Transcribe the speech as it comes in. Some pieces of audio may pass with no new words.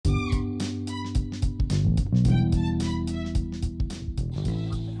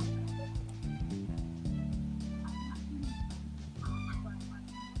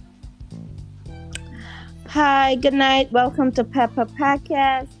Hi, good night. Welcome to Peppa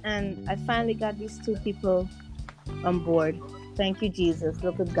Podcast. And I finally got these two people on board. Thank you, Jesus.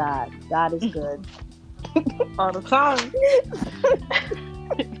 Look at God. God is good. All the time.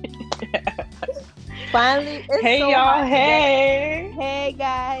 Finally, it's Hey so y'all, hard to get. hey. Hey,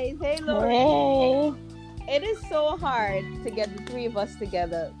 guys. Hey, Lori. Hey. It is so hard to get the three of us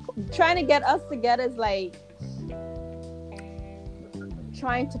together. Trying to get us together is like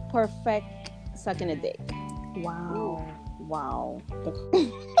trying to perfect sucking a dick. Wow.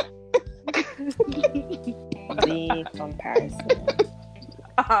 The comparison.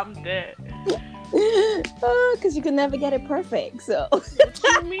 I'm dead. Because you can never get it perfect. So, What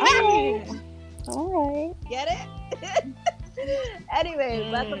you mean? All get it? Anyway,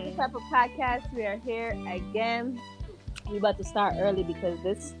 welcome to Peppa Podcast. We are here again. We about to start early because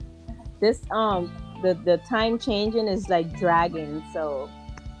the time changing is like dragging. So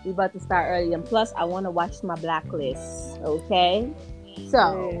we about to start early, and plus I want to watch my blacklist. Okay,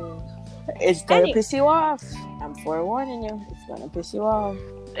 so right. It's gonna piss you off. I'm forewarning you. It's gonna piss you off.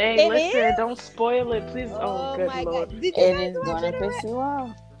 Hey, It listen, is? don't spoil it, please. Oh, good my Lord. God, did you It guys is watch gonna it piss already? you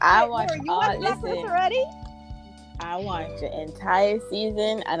off. I watched You watched Blacklist listen. already? I watched the entire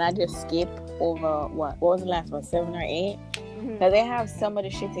season, and I just skipped over what was the last one, 7 or 8. Mm-hmm. Because they have some of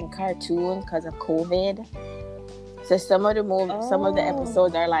the shit in cartoon because of COVID. So some of the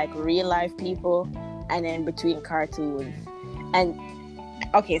episodes are like real life people, and then between cartoons. And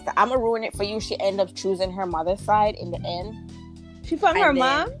okay, so I'm gonna ruin it for you. She ended up choosing her mother's side in the end. She found her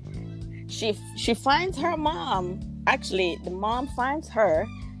mom? She finds her mom. Actually, the mom finds her.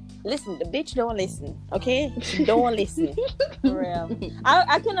 Listen, the bitch don't listen. Okay, she don't listen. For real.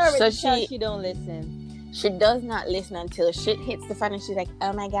 I can already So tell she don't listen. She does not listen until shit hits the fan, and she's like,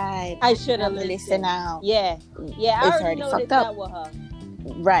 "Oh my god, I should have listen listened. now." Yeah. I It's already already noticed fucked that up. with her.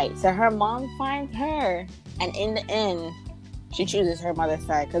 Right. So her mom finds her, and in the end, she chooses her mother's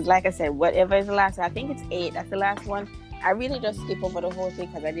side. Because, like I said, whatever is the last, I think it's 8. That's the last one. I really just skip over the whole thing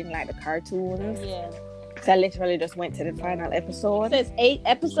because I didn't like the cartoons. Yeah. So I literally just went to the final episode. So it's 8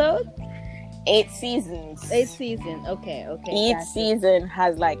 episodes? 8 seasons. 8 seasons. Okay. Each Gotcha. season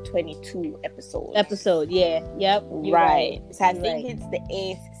has like 22 episodes. Yeah. Yep. You're Right. So I You're think right. it's the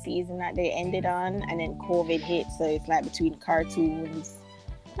 8th season that they ended on, and then COVID hit, so it's like between cartoons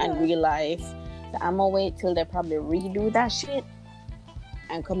and real life. So I'm gonna wait till they probably redo that shit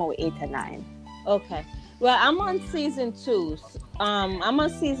and come out with 8 and 9. Okay. Well, I'm on season 2. I'm on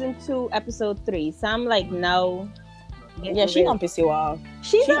season 2, episode 3. So I'm like, no. Yeah, she gonna piss you off.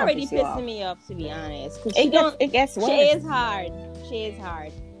 She's she gonna already piss you off. pissing me off, to be honest. It gets worse. She is hard.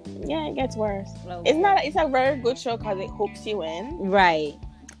 Yeah, it gets worse. Okay. It's a very good show because it hooks you in. Right.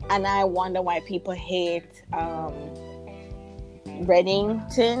 And I wonder why people hate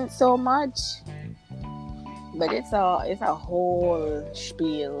Reddington so much. But it's a whole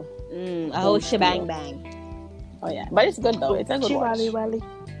spiel. A whole shebang bang. Oh yeah, but it's good though. It's a good watch. Wally.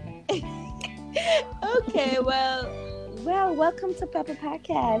 Okay, well, welcome to Peppa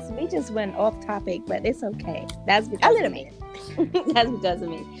Podcast. We just went off topic, but it's okay. That's because of me. That's because of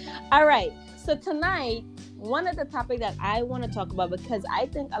me. All right. So tonight, one of the topics that I want to talk about, because I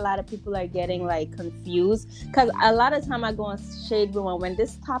think a lot of people are getting like confused, because a lot of time I go on Shade Room, and when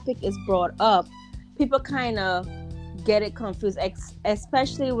this topic is brought up, people kind of get it confused,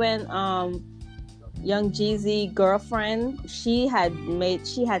 especially when Young Jeezy girlfriend, she had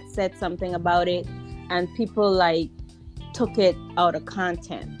said something about it, and people like took it out of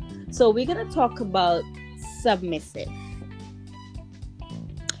content. So we're gonna talk about submissive.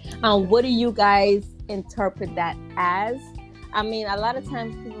 What do you guys interpret that as? I mean, a lot of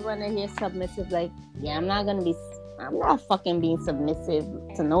times people when they hear submissive, like, yeah, I'm not fucking being submissive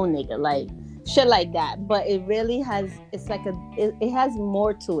to no nigga, like shit like that. But it really has, it has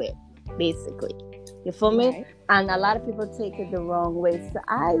more to it, basically. You feel me? Right. And a lot of people take it the wrong way. So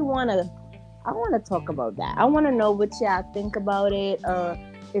I wanna talk about that. I wanna know what y'all think about it, or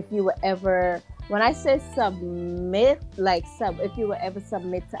if you were ever, when I say submit, if you were ever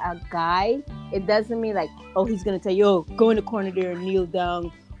submit to a guy, it doesn't mean like, oh, he's gonna tell you, oh, go in the corner there and kneel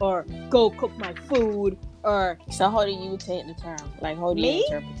down, or go cook my food, or. So how do you take the term? Like, how do you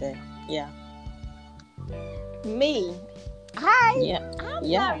interpret it? Yeah. Me. Yeah. I'm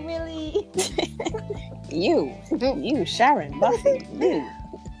Yeah. not really. You, Sharon Buffett, you.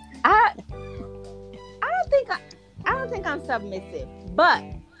 I don't think I'm submissive, but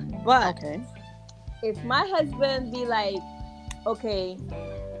Okay. if my husband be like, okay,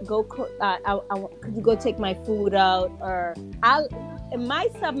 go cook, could you go take my food out, or my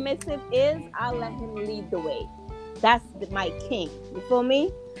submissive is I'll let him lead the way. that's my king. You feel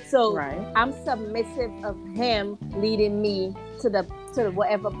me? So Right. I'm submissive of him leading me to the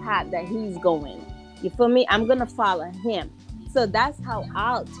whatever path that he's going. You feel me? I'm gonna follow him. So that's how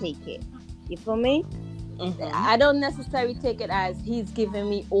I'll take it. You feel me? Mm-hmm. I don't necessarily take it as he's giving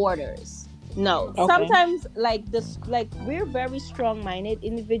me orders. No. Okay. Sometimes we're very strong-minded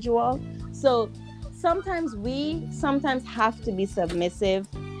individual. So sometimes we have to be submissive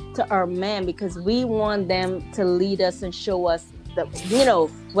to our man because we want them to lead us and show us the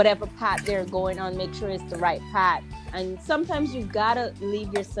whatever path they're going on, make sure it's the right path. And sometimes you gotta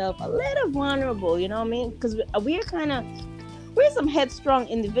leave yourself a little vulnerable, you know what I mean? Because we're some headstrong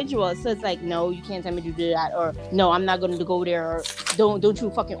individuals. So it's like, no, you can't tell me to do that, or no, I'm not going to go there, or don't you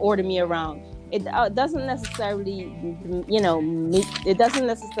fucking order me around. It doesn't necessarily, it doesn't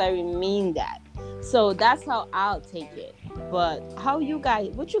necessarily mean that. So that's how I'll take it. But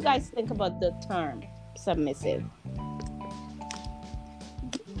what you guys think about the term submissive?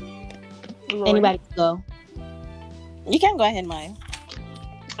 Lori? Anybody go? You can go ahead, Maya.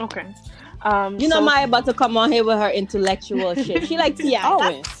 Okay. Maya about to come on here with her intellectual shit. She like T.I.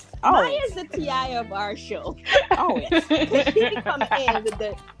 Always. Maya's the T.I. of our show. Always. She be coming in with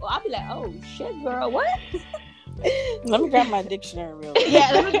I'll be like, oh shit, girl, what? Let me grab my dictionary real quick.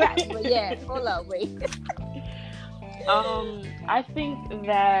 Yeah, let me grab it. But yeah, hold on, wait. I think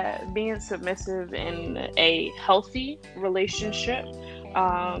that being submissive in a healthy relationship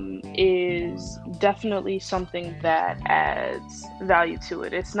is definitely something that adds value to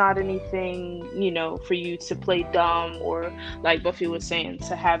it. It's not anything, for you to play dumb or, like Buffy was saying,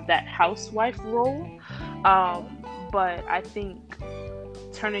 to have that housewife role. But I think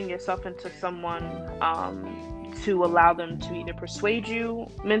turning yourself into someone to allow them to either persuade you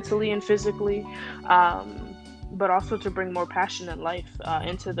mentally and physically, but also to bring more passion and life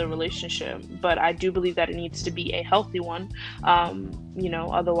into the relationship. But I do believe that it needs to be a healthy one.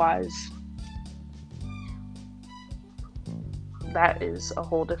 Otherwise, that is a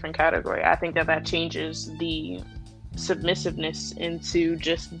whole different category. I think that changes the submissiveness into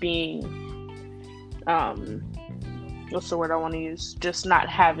just being, what's the word I want to use? Just not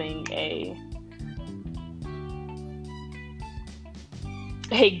having a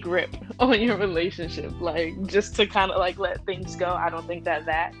grip on your relationship, like just to kind of like let things go. I don't think that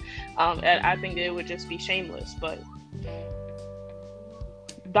I think it would just be shameless. But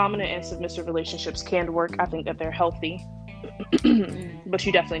dominant and submissive relationships can work. I think that they're healthy. But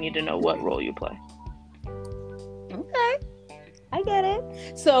you definitely need to know what role you play. Okay, I get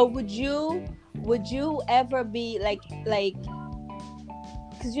it. So would you ever be like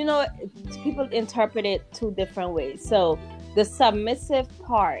because people interpret it two different ways. So the submissive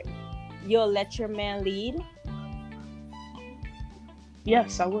part, you'll let your man lead?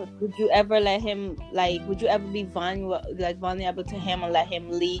 Yes, I would. Would you ever let him, would you ever be vulnerable to him and let him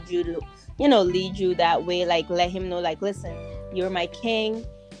lead you, lead you that way? Like, let him know, like, listen, you're my king.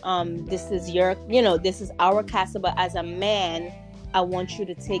 This is this is our castle. But as a man, I want you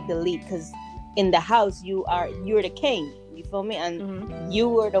to take the lead because in the house, you're the king. You feel me? And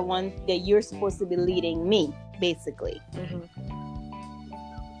you are the one that you're supposed to be leading me, basically.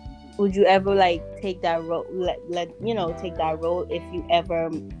 Would you ever take that role? Take that role if you ever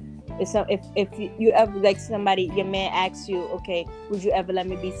somebody, your man asks you, okay, would you ever let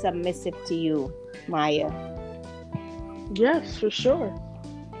me be submissive to you, Maya? Yes, for sure.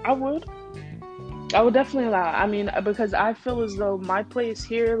 I would definitely allow. I mean, because I feel as though my place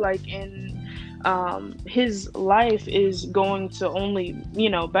here, like in his life, is going to only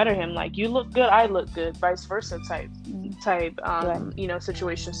better him. Like, you look good, I look good, vice versa type right.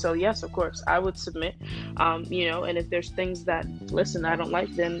 situation. So yes, of course I would submit, and if there's things that, listen, I don't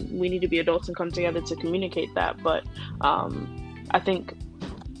like, then we need to be adults and come together to communicate that. But I think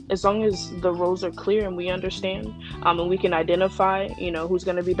as long as the roles are clear and we understand, and we can identify who's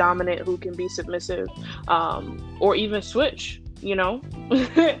going to be dominant, who can be submissive, or even switch,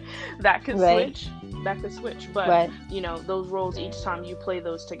 that could right. switch, but right. Those roles, each time you play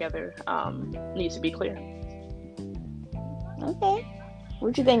those together, need to be clear. Okay.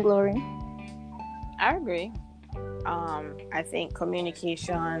 What do you think, Lori? I agree. I think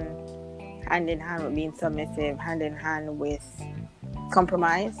communication, hand in hand with being submissive, hand in hand with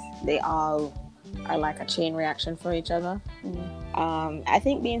compromise, they all are like a chain reaction for each other. I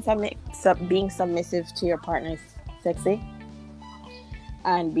think being submissive to your partner is sexy,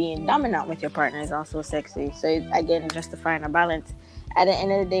 and being dominant with your partner is also sexy. So again, just to find a balance. At the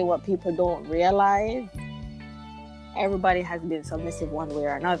end of the day, what people don't realize, everybody has been submissive one way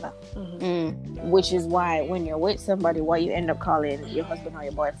or another. Which is why when you're with somebody, what you end up calling your husband or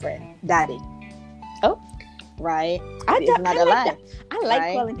your boyfriend daddy. Oh, right? I It's not a lie. I like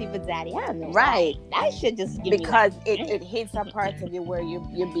right? calling people daddy. I don't know. Right. That should just give because me it hits a part of you where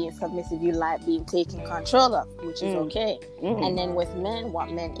you're being submissive, you like being taken control of, which is okay. And then with men,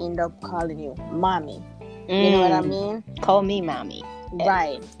 what men end up calling you mommy. You know what I mean? Call me mommy.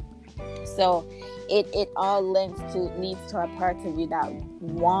 Right. So it all leads to a part of you that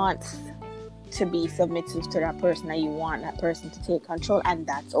wants to be submissive to that person, and you want that person to take control, and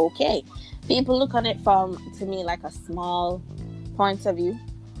that's okay. People look on it from, to me, like a small point of view,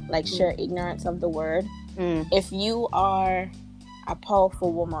 like sheer ignorance of the word. If you are a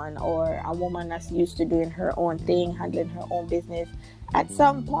powerful woman or a woman that's used to doing her own thing, handling her own business, at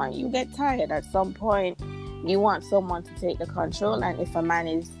some point you get tired. At some point you want someone to take the control, and if a man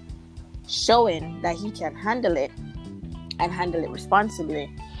is showing that he can handle it and handle it responsibly,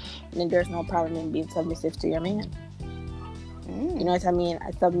 then there's no problem in being submissive to your man. You know what I mean?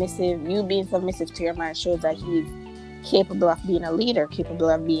 You being submissive to your man shows that he's capable of being a leader, capable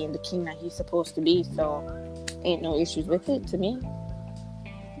of being the king that he's supposed to be. So ain't no issues with it to me.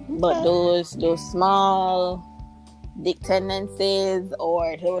 But those small dick tendencies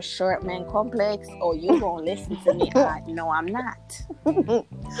or those short man complex, you gonna listen to me? No, I'm not.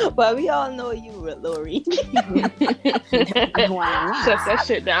 But we all know you, Lori. Shut that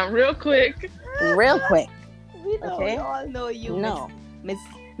shit down real quick. We know, okay? We all know you. No,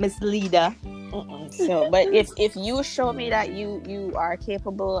 Miss Leader. So, but if you show me that you are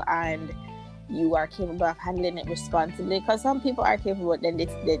capable and you are capable of handling it responsibly, because some people are capable, then they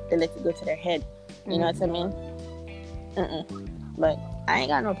let it go to their head. You know what I mean? But I ain't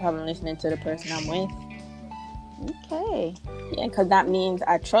got no problem listening to the person I'm with. Okay. Yeah, because that means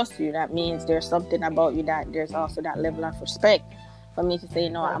I trust you. That means there's something about you that there's also that level of respect for me to say,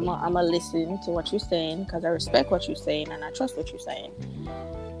 no, I'm a listen to what you're saying because I respect what you're saying and I trust what you're saying.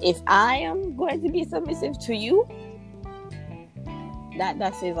 If I am going to be submissive to you,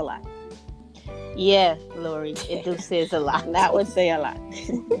 that says a lot. Yeah, Lori, it do says a lot. That would say a lot.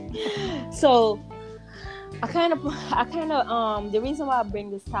 So I kind of the reason why I bring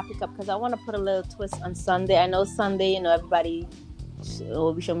this topic up, because I want to put a little twist on Sunday. I know Sunday, everybody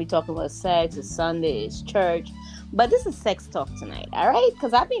we shouldn't be talking about sex. It's Sunday, it's church, but this is sex talk tonight, all right?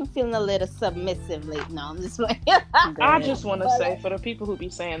 Because I've been feeling a little submissive lately. No, I'm just like I just want to say, for the people who be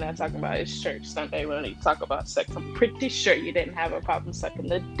saying that, talking about it's church Sunday when they talk about sex, I'm pretty sure you didn't have a problem sucking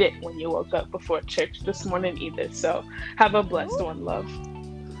the dick when you woke up before church this morning either. So have a blessed one, love.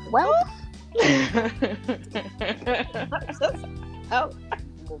 Well.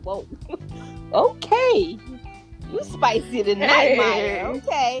 Whoa. Okay. You spicy tonight, Maya.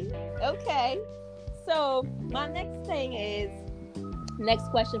 Okay. So my next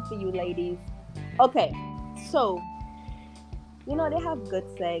question for you ladies. Okay, so they have good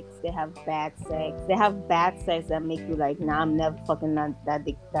sex, they have bad sex. They have bad sex that make you like, nah, I'm never fucking on that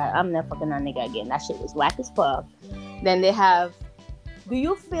dick. I'm never fucking that nigga again. That shit was whack as fuck. Then they have. Do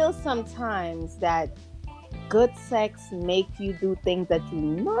you feel sometimes that good sex make you do things that you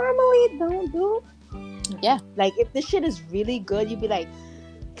normally don't do? Yeah. Like if the shit is really good, you'd be like,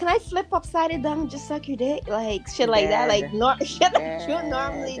 can I flip upside it down and just suck your dick? Like shit like that. Like shit that you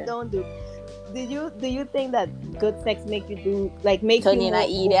normally don't do. Do you think that good sex make you do make you more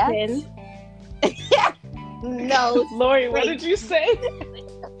open? No. Lori, what did you say?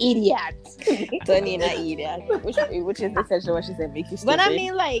 Idiot. Tonina idiot. Which is essentially what she said, make you stupid. When I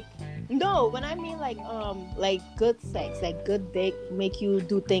mean good sex, like good dick make you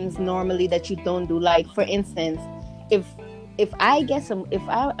do things normally that you don't do. Like for instance, if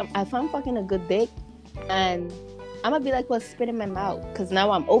I'm fucking a good dick and I'm gonna be like, well, spit in my mouth because now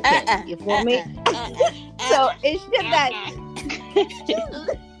I'm open. You feel me? So it's just that.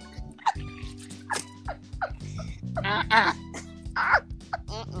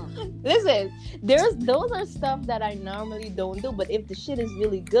 Listen, those are stuff that I normally don't do, but if the shit is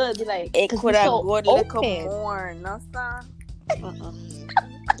really good, be like, it could have so good little more, no sir.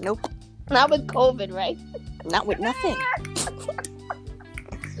 Nope. Not with COVID, right? Not with nothing.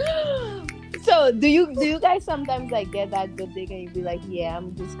 So do you guys sometimes get that good dick and you be like, yeah,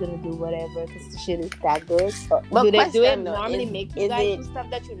 I'm just gonna do whatever because the shit is that good? But do they do it normally? Make you guys do stuff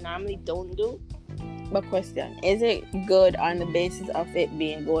that you normally don't do? But question, is it good on the basis of it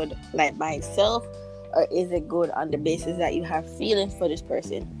being good like by itself, or is it good on the basis that you have feelings for this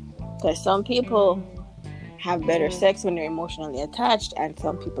person? Because some people have better sex when they're emotionally attached, and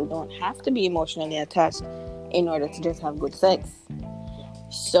some people don't have to be emotionally attached in order to just have good sex.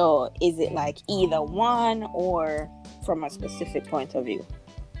 So is it like either one or from a specific point of view?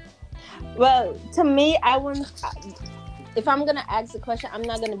 Well, to me, I wouldn't. if I'm gonna ask the question, I'm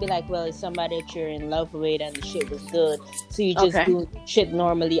not gonna be like, well, it's somebody that you're in love with and the shit was good, so you just do shit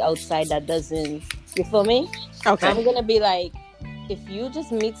normally outside that doesn't. You feel me? Okay. I'm gonna be like, if you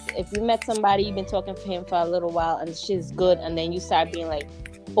met somebody, you've been talking to him for a little while, and the shit's good, and then you start being like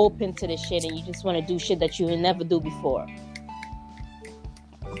open to the shit, and you just want to do shit that you would never do before.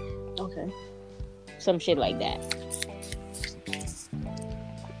 Okay. Some shit like that.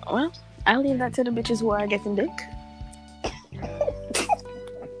 Well, I'll leave that to the bitches who are getting dick.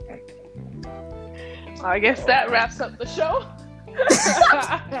 I guess that wraps up the show.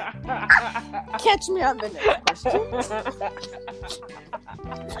 Catch me on the next question.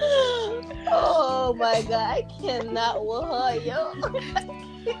 Oh my god, I cannot with her, yo.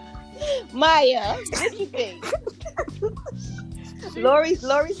 Maya, what you think? Lori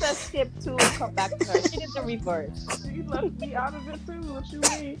says skip 2 and come back to her. She did the reverse. She left me out of it too. What you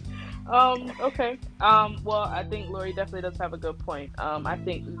mean? Okay. Well, I think Lori definitely does have a good point. I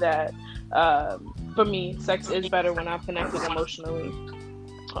think that for me, sex is better when I'm connected emotionally.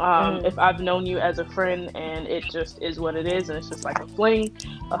 If I've known you as a friend and it just is what it is, and it's just like a fling,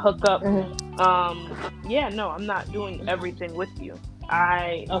 a hookup, I'm not doing everything with you.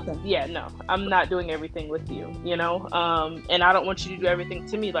 I'm not doing everything with you, you know? And I don't want you to do everything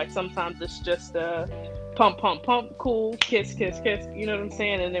to me. Like, sometimes it's just pump, cool, kiss, you know what I'm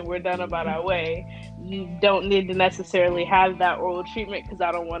saying? And then we're done about our way. You don't need to necessarily have that oral treatment because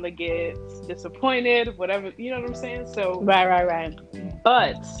I don't want to get disappointed, whatever, you know what I'm saying? So Right.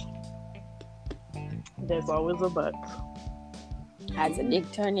 But there's always a but. Has a dick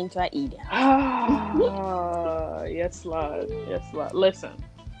turned into an idiot? Yes, Lord. Listen,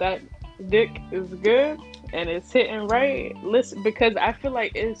 that dick is good and it's hitting right. Listen, because I feel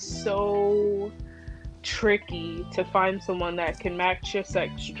like it's so tricky to find someone that can match your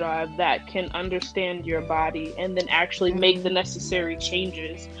sex drive, that can understand your body, and then actually make the necessary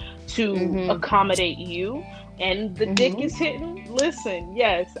changes to accommodate you. And the dick is hitting. Listen,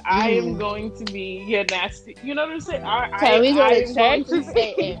 yes, I am going to be your nasty. You know what I'm saying? I am going to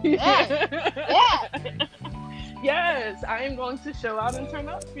say Yes, I am going to show out and turn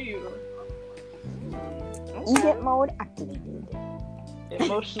up for you. Okay. Get mode activated.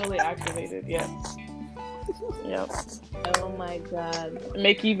 Emotionally activated, yes. Yep. Oh my god.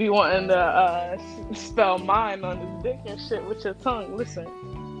 Make you be wanting to spell mine on his dick and shit with your tongue. Listen.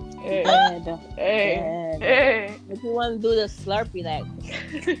 Hey. If you want to do the slurpee, like,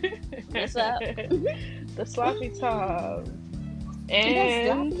 what's up? The sloppy top.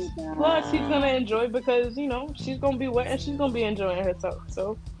 And plus, he's gonna enjoy because, you know, she's gonna be wet and she's gonna be enjoying herself.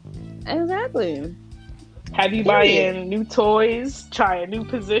 So exactly. Have you buying new toys, trying new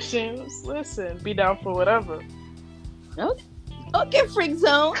positions? Listen, be down for whatever. Okay, freak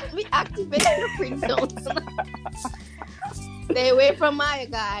zone. We activate the freak zone. Stay away from Maya,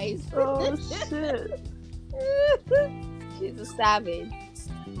 guys. Oh shit. She's a savage.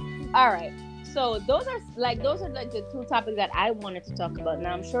 All right. So those are like the 2 topics that I wanted to talk about.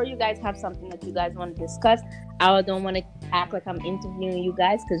 Now I'm sure you guys have something that you guys want to discuss. I don't want to act like I'm interviewing you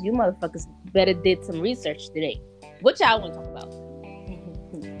guys because you motherfuckers better did some research today. What y'all want to talk about?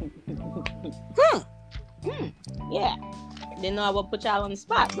 Yeah. Didn't know I would put y'all on the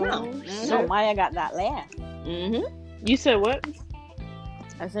spot. So Maya got that laugh. You said what?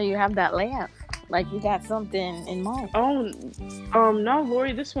 I said you have that laugh. Like you got something in mind. No,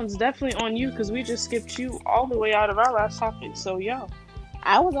 Lori, this one's definitely on you because we just skipped you all the way out of our last topic. So, yeah.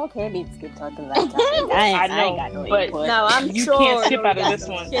 I was okay to skip talking that topic. I know, got no but input. No, I'm you sure can't skip out of this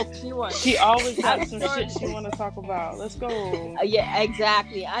one. She always got some shit she want to talk about. Let's go. Yeah,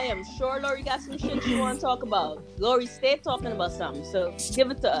 exactly. I am sure Lori got some shit she want to talk about. Lori, stay talking about something. So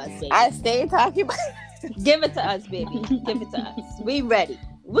give it to us, baby. I stay talking about. Give it to us, baby. Give it to us. We ready.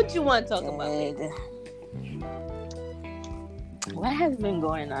 What you want to talk about, baby? What has been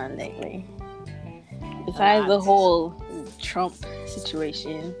going on lately? Besides the whole Trump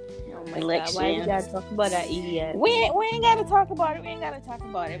situation, election. God, why you gotta talk about that idiot? We ain't gotta talk about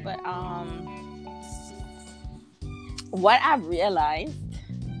it. But what I've realized,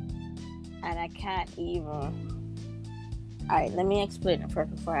 and I can't even. All right, let me explain it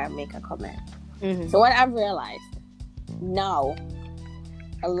first before I make a comment. So what I've realized now,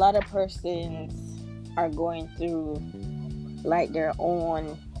 a lot of persons are going through like their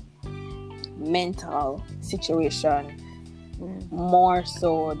own mental situation more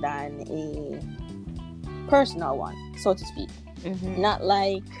so than a personal one, so to speak. Not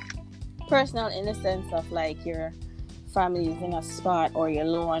like personal in the sense of like your family is in a spot or you're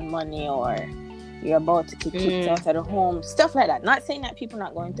low on money or you're about to get kicked out of the home, stuff like that. Not saying that people are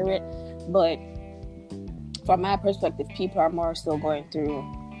not going through it, but from my perspective, people are more so going through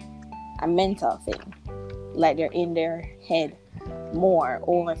a mental thing. Like they're in their head more,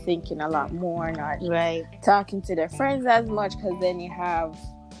 overthinking a lot more, not talking to their friends as much, because then you have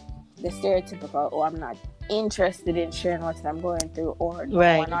the stereotypical, oh, I'm not interested in sharing what I'm going through, or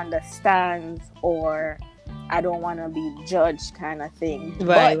no one understands, or I don't want to be judged kind of thing.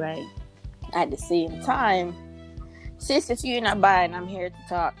 But at the same time, sis, if you're not buying, I'm here to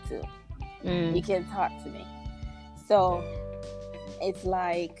talk to. You can talk to me. So it's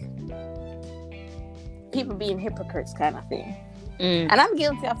like people being hypocrites kind of thing. And I'm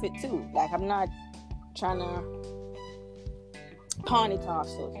guilty of it too. Like, I'm not trying to pawn it off,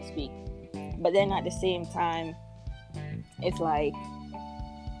 so to speak. But then at the same time, it's like,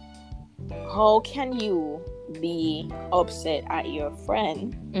 how can you be upset at your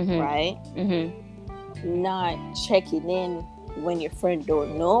friend, right? Not checking in when your friend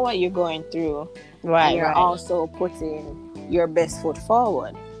don't know what you're going through, and you're also putting your best foot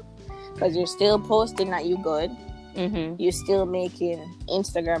forward, because you're still posting that you good. You're still making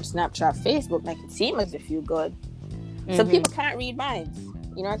Instagram, Snapchat, Facebook make it seem as if you good. So people can't read minds.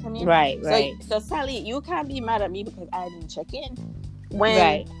 You know what I mean? So Sally, you can't be mad at me because I didn't check in.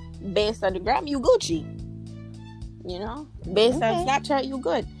 When based on the gram, you Gucci. You know? Based on Snapchat, you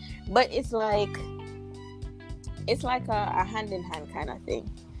good. But it's like a hand-in-hand kind of thing.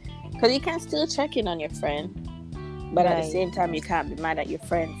 Because you can still check in on your friend. But at the same time, you can't be mad at your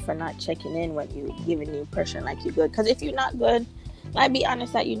friend for not checking in when you're giving the impression like you're good. Because if you're not good, like, be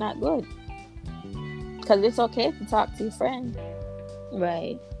honest that you're not good. Because it's okay to talk to your friend.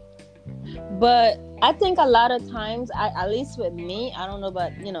 Right. But I think a lot of times, at least with me, I don't know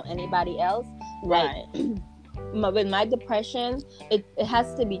about, anybody else. Right. Like, with my depression, it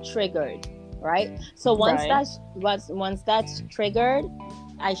has to be triggered. Right. So once that's triggered,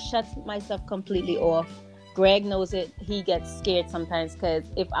 I shut myself completely off. Greg knows it. He gets scared sometimes, because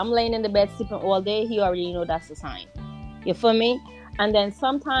if I'm laying in the bed sleeping all day, he already know that's a sign. You feel me? And then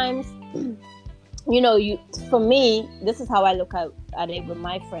sometimes, for me, this is how I look at it with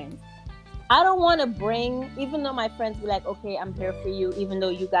my friends. I don't want to bring, even though my friends be like, okay, I'm here for you, even though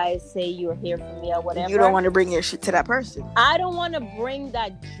you guys say you're here for me or whatever. You don't want to bring your shit to that person. I don't want to bring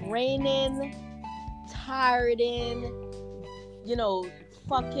that draining, tiring,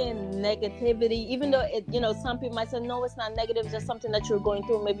 fucking negativity, even though it, some people might say, no, it's not negative, it's just something that you're going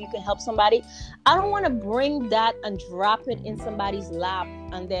through, maybe you can help somebody. I don't want to bring that and drop it in somebody's lap,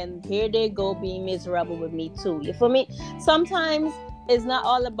 and then here they go being miserable with me too. You feel me? Sometimes it's not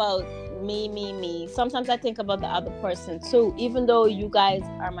all about me. Sometimes I think about the other person too, even though you guys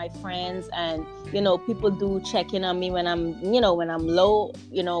are my friends, and people do check in on me when I'm low,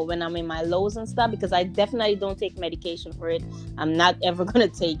 when I'm in my lows and stuff, because I definitely don't take medication for it. I'm not ever gonna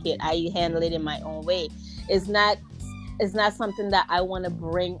take it. I handle it in my own way. It's not something that I want to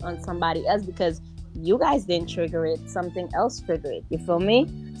bring on somebody else, because you guys didn't trigger it, something else triggered it. You feel me?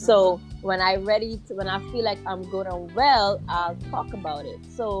 So when I feel like I'm good and well, I'll talk about it.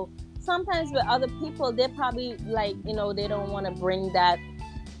 So sometimes with other people, they probably like, they don't want to bring that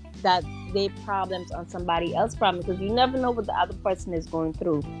their problems on somebody else's problem, because you never know what the other person is going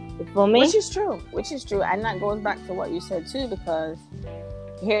through. You feel me? Which is true. And that goes back to what you said too, because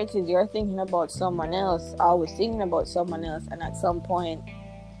here it is, you're thinking about someone else, always thinking about someone else, and at some point,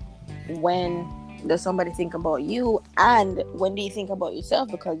 when does somebody think about you, and when do you think about yourself?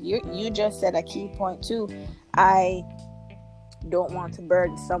 Because you just said a key point too. I don't want to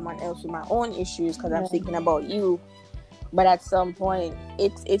burden someone else with my own issues because I'm thinking about you. But at some point,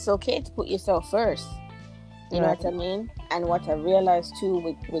 it's okay to put yourself first. You know what I mean? And what I realized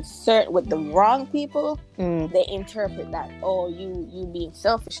too, with the wrong people, they interpret that, oh, you being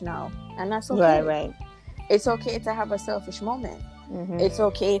selfish now, and that's okay. Right. It's okay to have a selfish moment. It's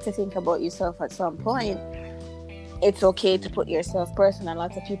okay to think about yourself at some point. It's okay to put yourself first, and a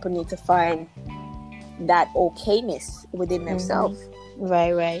lot of people need to find that okayness within themselves.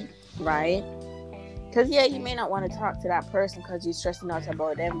 Right. Because you may not want to talk to that person because you're stressing out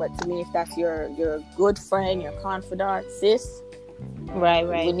about them, but to me, if that's your good friend, your confidant, sis, right,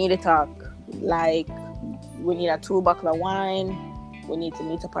 we need to talk. Like, we need a 2 bottle of wine. We need to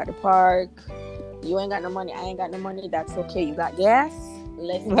meet up at the park. You ain't got no money, I ain't got no money. That's okay. You got gas?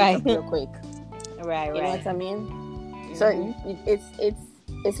 Let's meet up real quick. Right. You know what I mean? So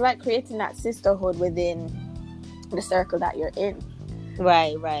it's like creating that sisterhood within the circle that you're in.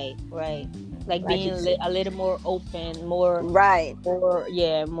 Right. Like being a little more open, more like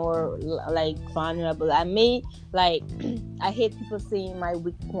vulnerable. I mean, like, I hate people seeing my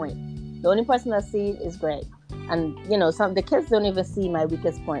weak point. The only person that sees it is Greg, And some the kids don't even see my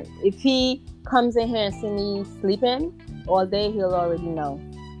weakest point. If he comes in here and see me sleeping all day, he'll already know,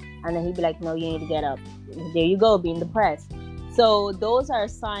 and then he'll be like, "No, you need to get up." There you go, being depressed. So those are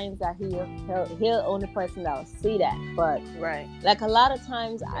signs that he'll only person that'll see that. But right, like a lot of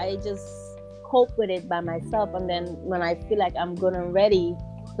times, I just cope with it by myself, and then when I feel like I'm good and ready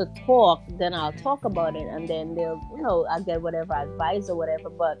to talk, then I'll talk about it, and then they'll I'll get whatever advice or whatever.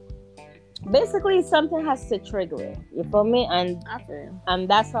 But basically something has to trigger it, you feel me? And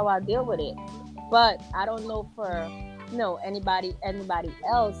that's how I deal with it. But I don't know for anybody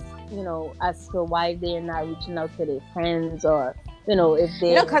else, as to why they're not reaching out to their friends, or if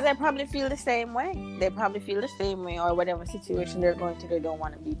they because they probably feel the same way. They probably feel the same way, or whatever situation they're going through, they don't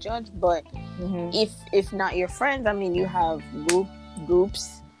want to be judged. But if not your friends, I mean, you have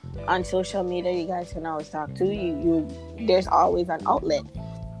groups on social media you guys can always talk to. You there's always an outlet,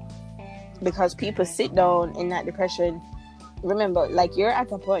 because people sit down in that depression. Remember, like, you're at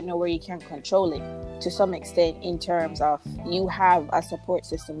the point now where you can't control it to some extent, in terms of you have a support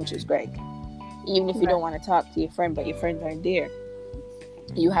system, which is great. Even if you don't want to talk to your friend, but your friends aren't there,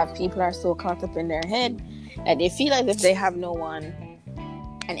 you have people who are so caught up in their head that they feel as if they have no one,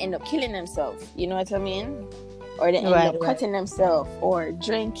 and end up killing themselves. You know what I mean? Or they end up cutting themselves, or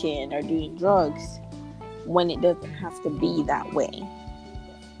drinking, or doing drugs, when it doesn't have to be that way.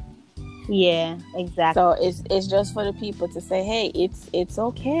 Yeah, exactly. So it's just for the people to say, hey, it's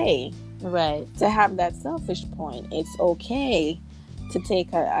okay, right, to have that selfish point. It's okay to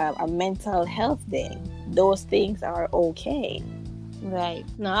take a mental health day. Those things are okay. Right.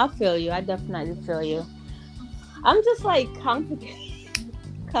 No, I feel you. I definitely feel you. I'm just like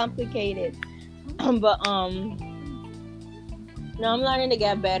complicated. But no, I'm learning to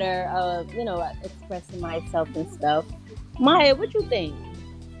get better. Expressing myself and stuff. Maya, what you think?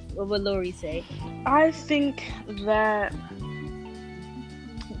 What would Lori say? I think that,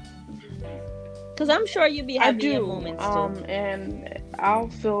 because I'm sure you'd be having your moments too. And I'll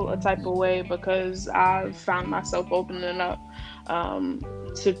feel a type of way because I've found myself opening up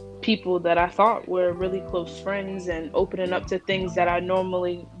to people that I thought were really close friends, and opening up to things that I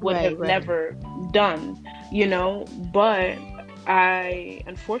normally would have never done, but I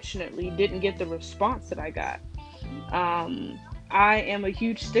unfortunately didn't get the response that I got. I am a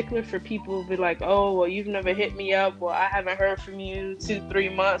huge stickler for people who be like, "Oh, well, you've never hit me up. Well, I haven't heard from you 2-3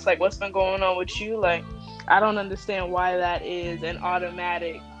 months. Like, what's been going on with you?" Like, I don't understand why that is an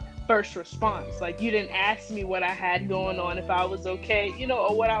automatic first response. Like, you didn't ask me what I had going on, if I was okay,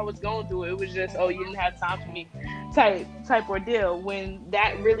 or what I was going through. It was just, "Oh, you didn't have time for me," type ordeal, when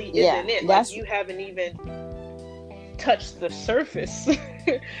that really isn't it. Like, you haven't even touched the surface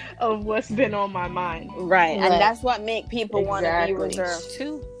of what's been on my mind. Right. And that's what make people want to be reserved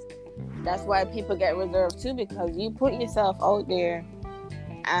too. That's why people get reserved too, because you put yourself out there,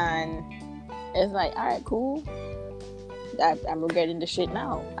 and it's like, all right, cool, I'm regretting the shit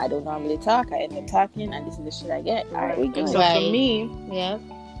now. I don't normally talk. I end up talking, and this is the shit I get. All right, we good. So for me,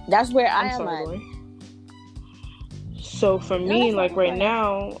 that's where I am at. So for me, like right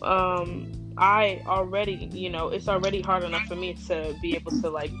now, I already, it's already hard enough for me to be able to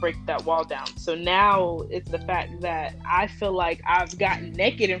like break that wall down. So now it's the fact that I feel like I've gotten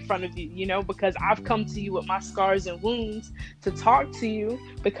naked in front of you, because I've come to you with my scars and wounds to talk to you,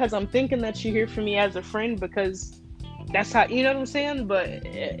 because I'm thinking that you're here for me as a friend, because that's how, you know what I'm saying? But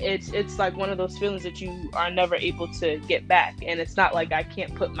it's like one of those feelings that you are never able to get back. And it's not like I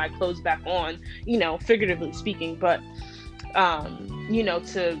can't put my clothes back on, figuratively speaking, but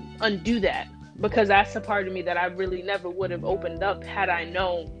to undo that, because that's a part of me that I really never would have opened up had I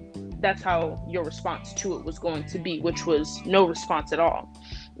known that's how your response to it was going to be, which was no response at all,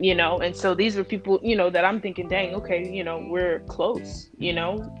 and so these were people, that I'm thinking, dang, okay, we're close,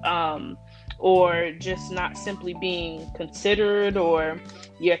 or just not simply being considered, or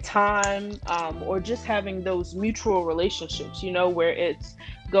your time, or just having those mutual relationships, where it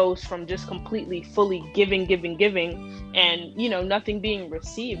goes from just completely fully giving, and nothing being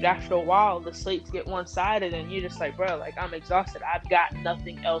received. After a while, the slates get one-sided, and you're just like, bro, like, I'm exhausted. I've got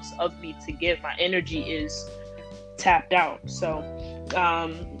nothing else of me to give. My energy is tapped out. So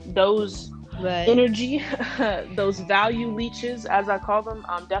those energy, those value leeches, as I call them,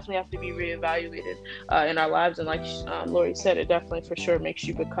 definitely have to be reevaluated in our lives. And like Lori said, it definitely for sure makes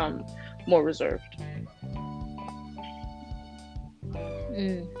you become more reserved.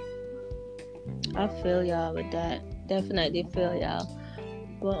 I feel y'all with that. Definitely feel y'all.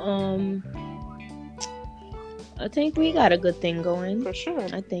 But I think we got a good thing going. For sure.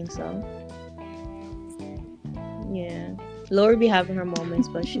 I think so. Yeah. Lori be having her moments,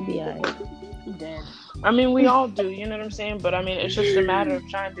 but she'll be alright. Dead. I mean, we all do, you know what I'm saying? But I mean, it's just a matter of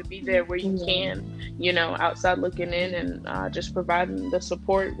trying to be there where you can, outside looking in, and just providing the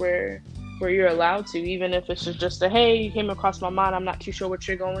support where you're allowed to, even if it's just a, hey, you came across my mind, I'm not too sure what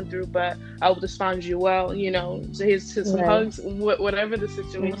you're going through, but I will just find you well, so here's some hugs, whatever the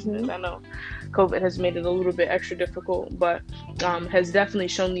situation is. I know COVID has made it a little bit extra difficult, but has definitely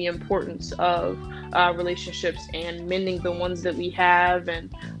shown the importance of relationships and mending the ones that we have,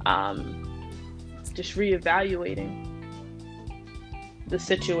 and just reevaluating the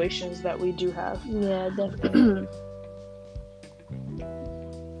situations that we do have. Yeah, definitely.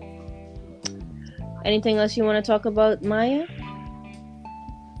 Anything else you want to talk about, Maya?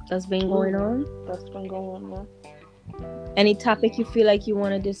 That's been going on? That's been going on. Any topic you feel like you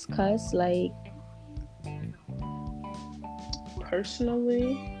want to discuss, like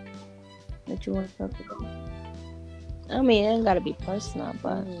personally, that you want to talk about? I mean, it ain't gotta be personal,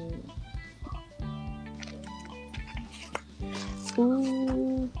 but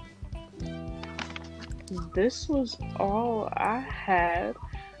ooh, this was all I had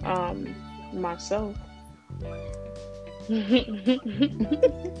myself.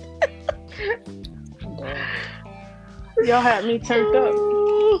 Y'all had me turned up.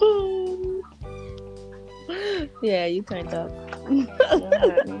 Yeah, you turned up. Y'all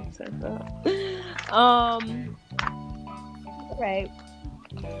had me turned up. Right.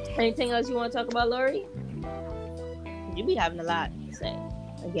 Anything else you want to talk about, Lori? You be having a lot to say.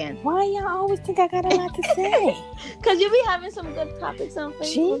 Again. Why y'all always think I got a lot to say? Because you be having some good topics on Facebook.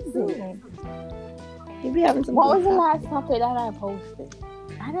 Jesus. You be having some What good was the topics. last topic that I posted?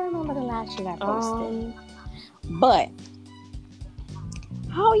 I don't remember the last shit I posted. But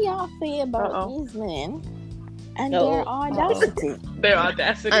how y'all feel about these men and their audacity? Their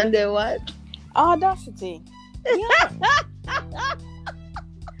audacity. And their what? Audacity. Yeah.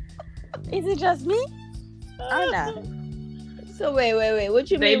 Is it just me? Or not? So wait. What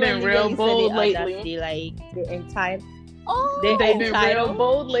you They've mean? been real bold lately. Like they're entitled. Oh, They've been entitled? real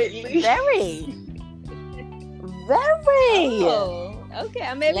bold lately. Very. Oh,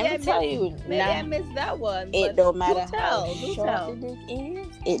 okay. Maybe Let me tell you. Maybe I missed that one. It don't matter how do short tell. the dick is.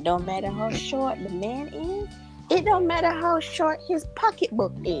 It don't matter how short the man is. It don't matter how short his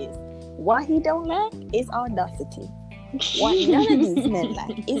pocketbook is. What he don't like is audacity. What none of these men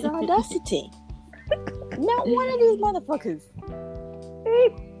like is audacity. Not one of these motherfuckers.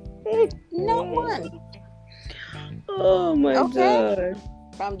 Not one. Oh my god.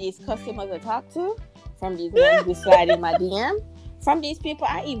 From these customers I talk to, from these men who slide in my DM, from these people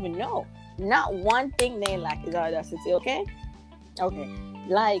I even know, not one thing they like is audacity. Okay.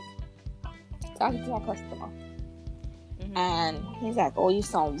 Like talking to a customer, and he's like, "Oh, you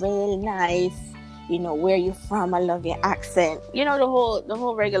sound really nice. Where you from? I love your accent. The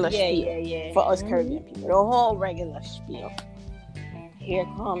whole regular spiel for us Caribbean people. The whole regular spiel. Here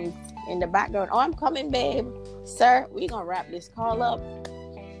comes in the background. Oh, I'm coming, babe. Sir, we're gonna wrap this call up.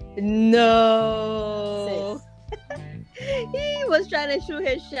 No. He was trying to shoot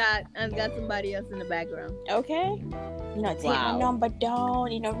his shot and got somebody else in the background. Okay. Take my number down.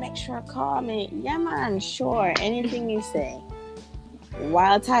 Make sure to call me. Yeah, man. Sure. Anything you say.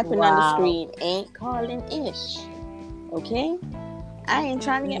 While typing on the screen, ain't calling ish. Okay? I ain't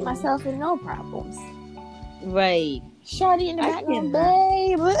trying to get myself in no problems. Right. Shorty in the background,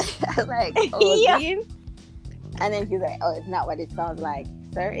 babe. I was like, yeah. And then he's like, oh, it's not what it sounds like.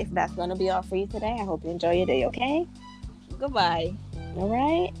 Sir, if that's going to be all for you today, I hope you enjoy your day, okay? Goodbye. All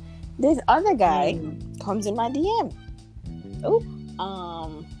right? This other guy comes in my DM.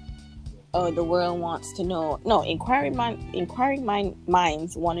 The world wants to know. No, inquiring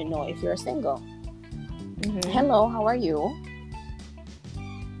minds want to know if you're single. Hello, how are you?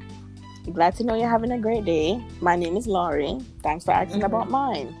 Glad to know you're having a great day. My name is Laurie. Thanks for asking about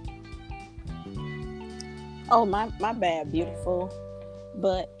mine. Oh, my bad, beautiful.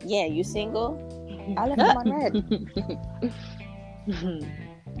 But yeah, you single? I left him on red.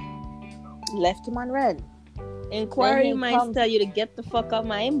 Left him on red. Inquiry might tell you to get the fuck out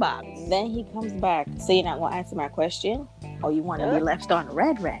my inbox. Then he comes back. So you're not going to answer my question? Or you want to be left on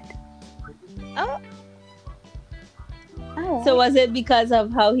red? Oh. Right. So was it because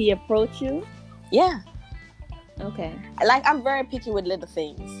of how he approached you? Yeah. Okay. Like, I'm very picky with little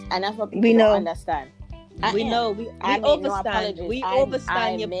things. And that's what people don't understand. We know. We overstand. We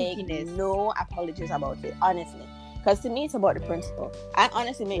overstand your pickiness. No apologies about it, honestly. Because to me, it's about the principle. I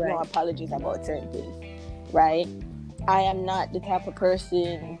honestly make no apologies about certain things. Right? I am not the type of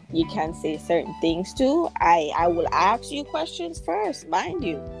person you can say certain things to. I will ask you questions first, mind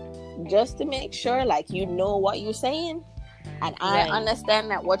you. Just to make sure, like, you know what you're saying. And I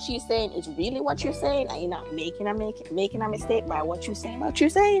understand that what you're saying is really what you're saying, and you're not making a mistake by what you're saying.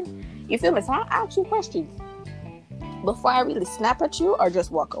 You feel me? So I'll ask you questions before I really snap at you or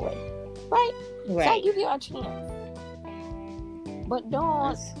just walk away. Right. So I give you a chance. But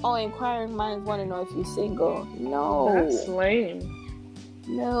don't, inquiring minds want to know if you're single. No. That's lame.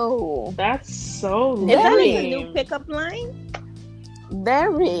 No. That's so lame. Is that like a new pickup line?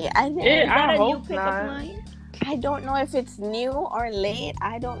 Very. I hope new not. Line? I don't know if it's new or late.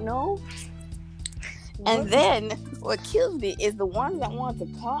 I don't know. And then what kills me is the ones that want to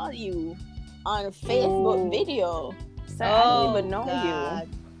call you on a Facebook video. Sir, I don't even know you.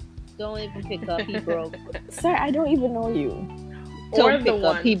 Don't even pick up. He broke. Sir, I don't even know you. Or the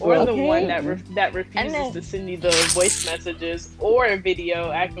one that refuses to send you the voice messages or a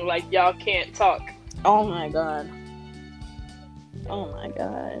video acting like y'all can't talk. Oh my god.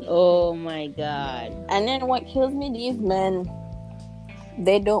 And then what kills me, these men,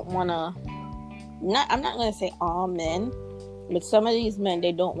 they don't want to, I'm not going to say all men, but some of these men,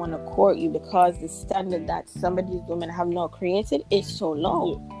 they don't want to court you because the standard that some of these women have now created is so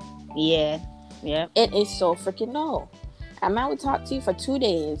low. Yeah. It is so freaking low. A man would talk to you for 2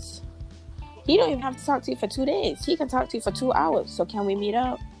 days. He don't even have to talk to you for 2 days. He can talk to you for 2 hours. So can we meet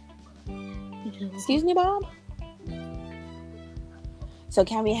up? Excuse me, Bob? So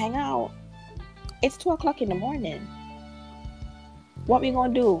can we hang out? It's 2:00 in the morning. What we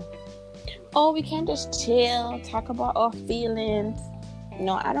gonna do? Oh, we can just chill, talk about our feelings.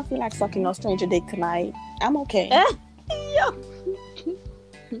 No, I don't feel like sucking no stranger dick tonight. I'm okay.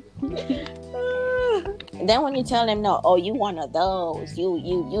 Then when you tell them no, you one of those.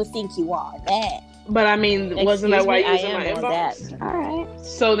 You think you are that. But I mean, wasn't that why you was in my inbox? That. All right.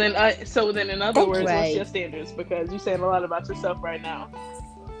 So then, in other words, what's your standards? Because you're saying a lot about yourself right now.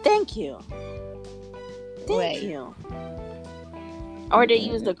 Thank you. Thank you. Or they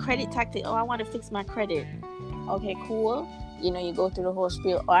use the credit tactic. Oh, I want to fix my credit. Okay, cool. You go through the whole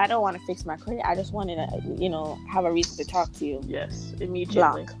spiel. Oh, I don't want to fix my credit. I just wanted to, have a reason to talk to you. Yes,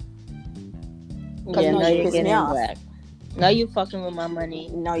 immediately. Block. Yeah, now you're getting black. Now you fucking with my money.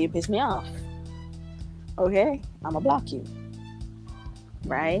 Now you piss me off. Okay, I'ma block you.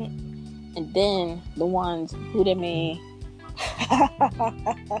 Right? And then the ones who they may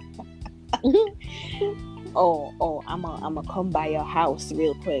I'ma come by your house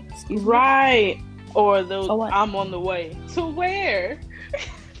real quick. Excuse me? Right. Or those I'm on the way. To where?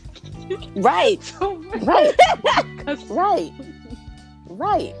 Right. Right.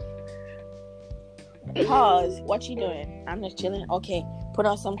 Right. Pause. What you doing? I'm just chilling. Okay, put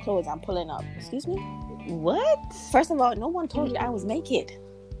on some clothes. I'm pulling up. Excuse me? What? First of all, no one told you I was naked.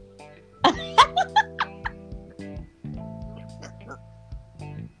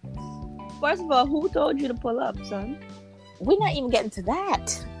 First of all, who told you to pull up, son? We're not even getting to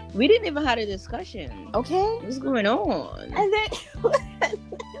that. We didn't even have a discussion. Okay? What's going on? And then,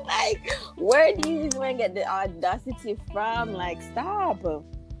 where do you even get the audacity from? Stop.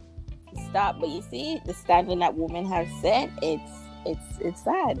 But you see, the standard that women have set, it's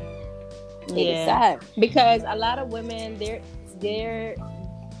sad. Yeah. It's sad. Because a lot of women, they're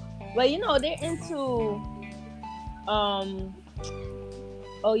into,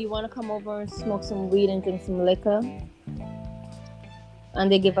 you want to come over and smoke some weed and drink some liquor? And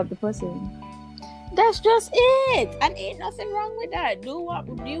they give up the pussy. That's just it. And ain't nothing wrong with that. Do what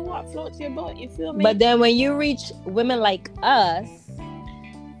floats your boat. You feel me? But then when you reach women like us,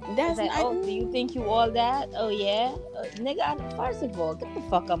 that's like, do you think you all that? Oh yeah, nigga. First of all, get the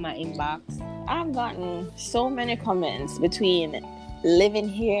fuck out my inbox. I've gotten so many comments between living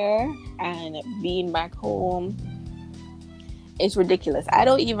here and being back home. It's ridiculous. I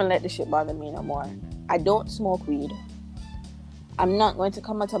don't even let the shit bother me no more. I don't smoke weed. I'm not going to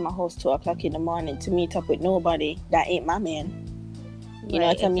come out of my house 2:00 in the morning to meet up with nobody that ain't my man. You know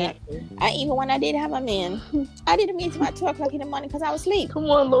what I mean? Even when I did have a man, I didn't meet him at 2:00 in the morning because I was asleep. Come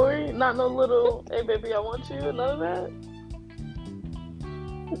on, Lori. Not no little, hey baby, I want you. None of that.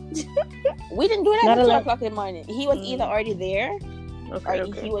 We didn't do that at 2:00 in the morning. He was either already there or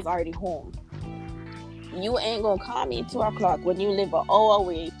he was already home. You ain't gonna call me at 2:00 when you live an hour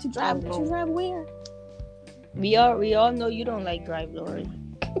away to drive. To drive where? We all know you don't like drive, Lori.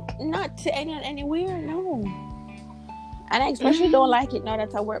 Not to anywhere, no. And I especially don't like it now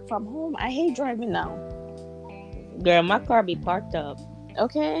that I work from home. I hate driving now. Girl, my car be parked up.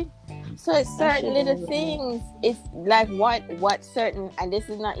 Okay. So it's certain little things. It's like what certain, and this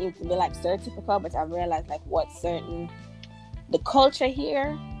is not even to be like stereotypical, but I've realized what certain, the culture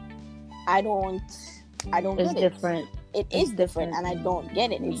here, I don't it's get different. It is different and I don't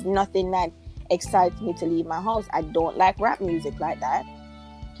get it. It's nothing that excites me to leave my house. I don't like rap music like that.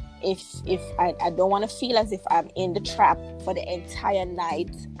 If I don't want to feel as if I'm in the trap for the entire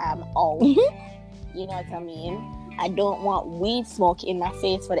night, I'm out. You know what I mean? I don't want weed smoke in my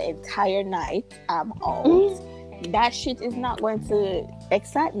face for the entire night, I'm out. That shit is not going to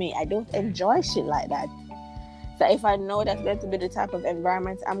excite me. I don't enjoy shit like that. So if I know that's going to be the type of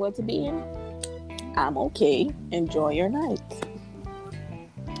environment I'm going to be in, I'm okay. Enjoy your night.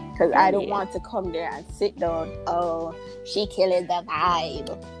 Because I don't want to come there and sit down. Oh, she killing the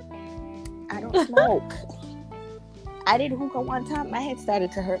vibe. I don't smoke. I did hookah one time. My head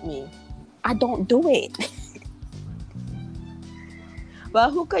started to hurt me. I don't do it.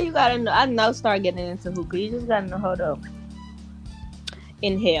 But hookah, you gotta know. I now start getting into hookah. You just gotta know how to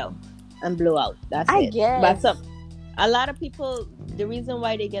inhale and blow out. That's it. I guess. But a lot of people, the reason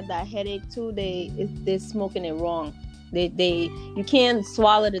why they get that headache too, they're smoking it wrong. You can't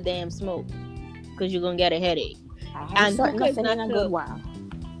swallow the damn smoke because you're gonna get a headache. And hookah is not a good one.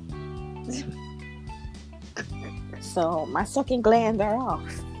 So my sucking glands are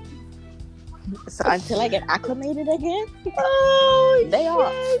off. So until I get acclimated again, they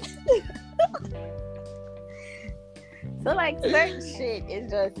are. So like certain shit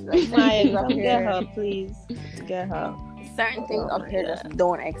is just like get her, please. Get her. Certain things up here just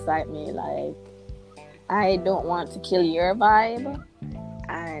don't excite me. Like I don't want to kill your vibe,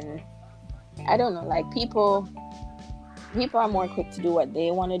 and I don't know. Like people are more quick to do what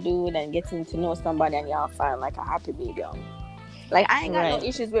they want to do than getting to know somebody and y'all find like a happy medium. Like, I ain't got no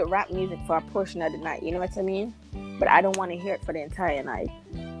issues with rap music for a portion of the night. You know what I mean? But I don't want to hear it for the entire night.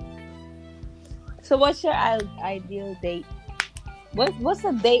 So what's your ideal date? What's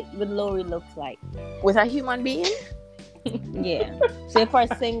a date with Lori looks like? With a human being? Yeah. So for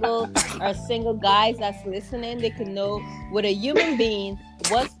single guys that's listening, they can know with a human being,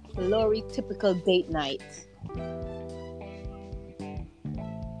 what's Lori typical date night?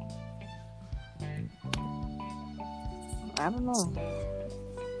 I don't know.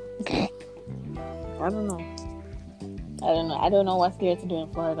 I don't know what's there to do in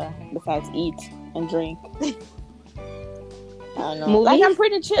Florida besides eat and drink. I don't know. Movies? Like, I'm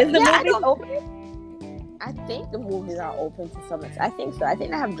pretty chill. Is the movies open? I think the movies are open to some extent. I think so. I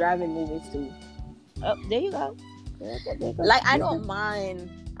think they have drive-in movies too. Oh, there you go. Like, I don't mind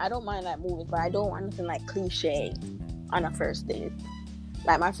like movies, but I don't want anything like cliche on a first date.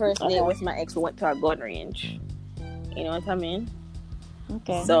 Like, my first date with my ex, we went to a gun range. You know what I mean?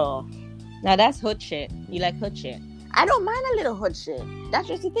 Okay. So now that's hood shit. You like hood shit? I don't mind a little hood shit. That's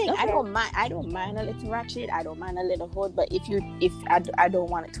just the thing. Okay. I don't mind a little ratchet. I don't mind a little hood. But if I don't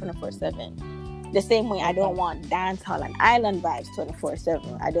want it 24/7. The same way I don't want dance hall and island vibes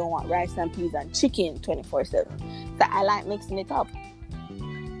 24/7. I don't want rice and peas and chicken 24/7. So I like mixing it up.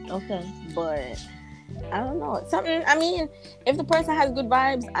 Okay. But I don't know. Something. I mean, if the person has good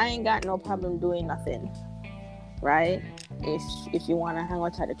vibes, I ain't got no problem doing nothing. Right? If you want to hang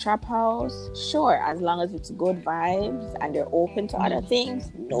out at the trap house, sure, as long as it's good vibes and they're open to other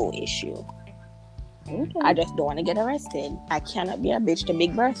things, no issue. Okay. I just don't want to get arrested. I cannot be a bitch to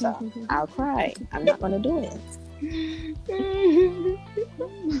Big Bertha. I'll cry. I'm not going to do it.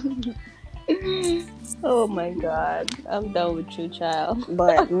 Oh my God. I'm done with you, child.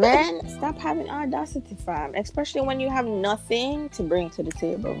 But men, stop having audacity, fam. Especially when you have nothing to bring to the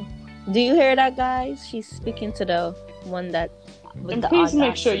table. Do you hear that, guys? She's speaking to the one that. And please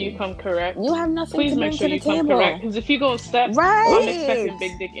make sure you come correct. You have nothing please to bring to the table. Please make sure you come correct. Because if you go step, I'm expecting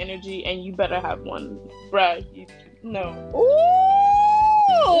big dick energy, and you better have one, bruh. No.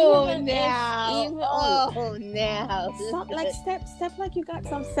 Ooh, now. Step like you got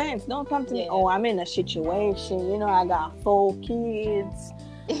some sense. Don't come to me. Oh, I'm in a situation. You know, I got 4 kids,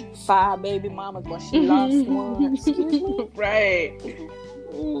 5 baby mamas, but she lost one. Excuse me. Right.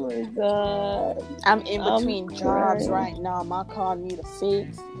 Oh my God. I'm in between jobs right now. Ma called me to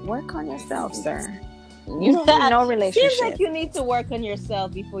fix. Work on yourself, sir. You don't need no relationship. Seems like you need to work on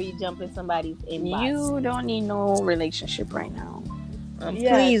yourself before you jump in somebody's inbox. You don't need no relationship right now.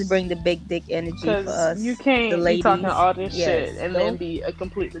 Please bring the big dick energy for us. You can't be talking all this shit and then be a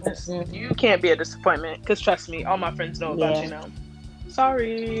completely you can't be a disappointment. Because trust me, all my friends know about you now.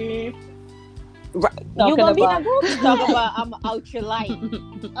 Sorry. Right. You gonna be in a group? Talk about I'm out your light.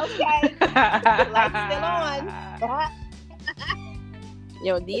 Okay. Light's still on.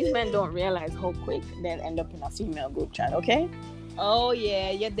 Yo, these men don't realize how quick they'll end up in a female group chat, okay? Oh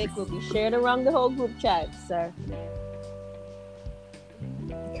yeah, your dick will be shared around the whole group chat, sir.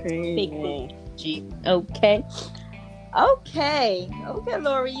 Crazy. Jeep. Okay. Okay,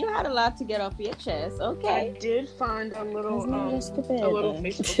 Lori, you had a lot to get off your chest. Okay. I did find a little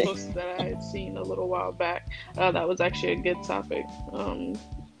Facebook post that I had seen a little while back. That was actually a good topic. I'm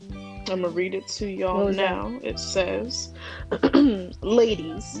gonna read it to y'all now. That? It says,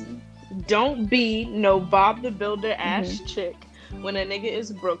 "Ladies, don't be no Bob the Builder ass chick when a nigga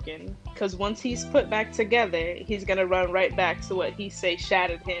is broken, cause once he's put back together, he's gonna run right back to what he say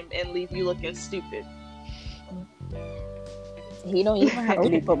shattered him and leave you looking stupid." He don't even have to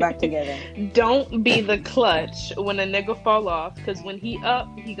be put back together. Don't be the clutch when a nigga fall off, cause when he up,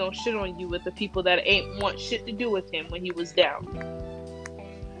 he gonna shit on you with the people that ain't want shit to do with him when he was down.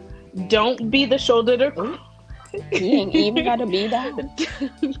 Don't be the shoulder to He ain't even gotta be down.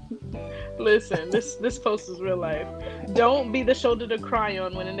 Listen, this post is real life. Don't be the shoulder to cry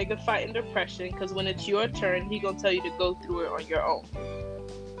on when a nigga fighting depression, cause when it's your turn, he gonna tell you to go through it on your own.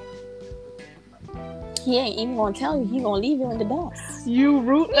 He ain't even gonna tell you. He gonna leave you in the dust. You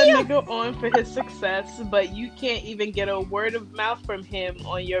root a nigga on for his success, but you can't even get a word of mouth from him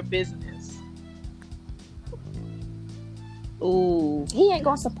on your business. Ooh, he ain't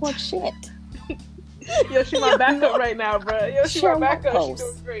gonna support shit. Yo, she my backup right now, bro. Yo, she my backup. She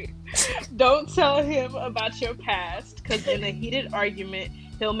doing great. Don't tell him about your past, because in a heated argument,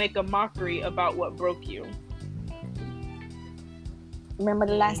 he'll make a mockery about what broke you. Remember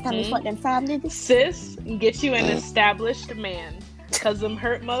the last time you fought them 5 niggas? Sis, get you an established man. Cause them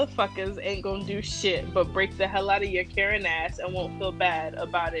hurt motherfuckers ain't gonna do shit but break the hell out of your caring ass and won't feel bad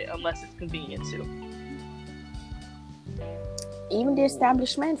about it unless it's convenient to. Even the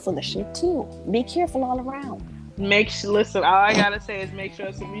established man full of shit too. Be careful all around. Listen, all I gotta say is make sure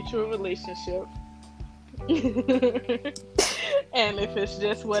it's a mutual relationship. And if it's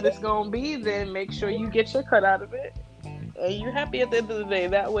just what it's gonna be, then make sure you get your cut out of it. And you happy at the end of the day.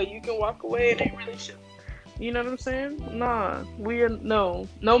 That way you can walk away and ain't really shit. You know what I'm saying? Nah,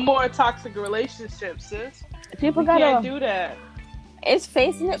 no more toxic relationships, sis. People can't do that. It's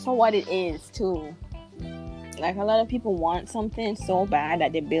facing it for what it is too. Like a lot of people want something so bad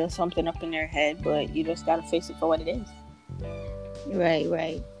that they build something up in their head, but you just gotta face it for what it is.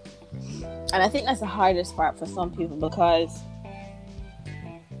 Right. And I think that's the hardest part for some people because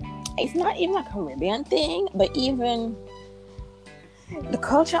it's not even a Caribbean thing, but even the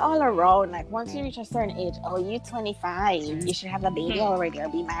culture all around, like once you reach a certain age, oh, you're 25, you should have a baby already or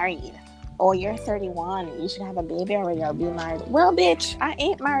be married. Or you're 31, you should have a baby already or be married. Well, bitch, I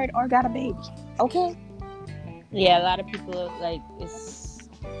ain't married or got a baby. Okay? Yeah, a lot of people like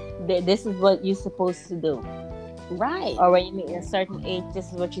this is what you're supposed to do. Right. Or when you meet a certain age,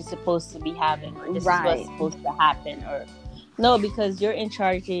 this is what you're supposed to be having. Or this is what's supposed to happen. Or no, because you're in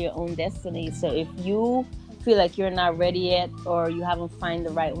charge of your own destiny. So if you feel like you're not ready yet or you haven't found the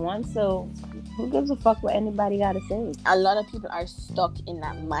right one, so who gives a fuck what anybody gotta say? A lot of people are stuck in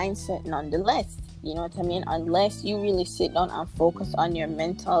that mindset nonetheless. You know what I mean? Unless you really sit down and focus on your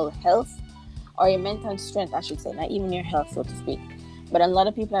mental health or your mental strength, I should say, not even your health, so to speak. But a lot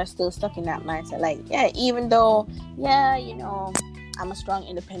of people are still stuck in that mindset. Like, yeah, even though, yeah, you know, I'm a strong,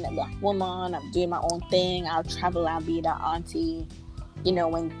 independent black woman, I'm doing my own thing, I'll travel, I'll be that auntie. You know,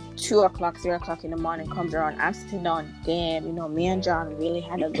 when 2 o'clock, 3 o'clock in the morning comes around, I'm sitting down, damn, you know, me and John really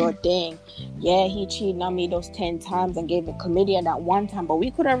had a good thing. Yeah, he cheated on me those 10 times and gave me chlamydia that one time, but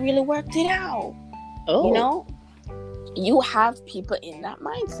we could have really worked it out. Oh. You know? You have people in that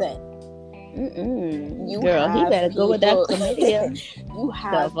mindset. Girl, he better go with that chlamydia. You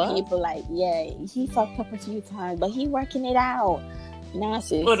have people like, yeah, he fucked up a few times, but he working it out. Nah,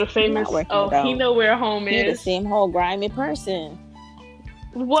 sis. Or the famous, he know where home is. He the same whole grimy person.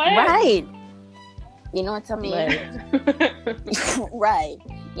 What? Right. You know what I mean? Right.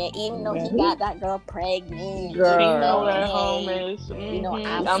 Yeah, even though he got that girl pregnant. Girl, he know where home is. You know,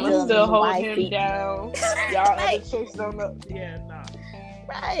 I'm still hold him down. Y'all other chicks don't know. Yeah, nah.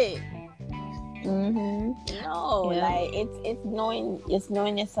 Right. No, yeah. Like it's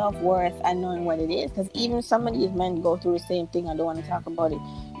knowing your self-worth and knowing what it is. Because even some of these men go through the same thing. I don't want to talk about it.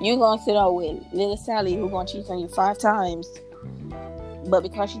 You gonna sit out with little Sally who gonna cheat on you 5 times, but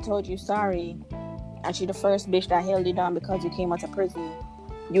because she told you sorry and she the first bitch that held you down because you came out of prison,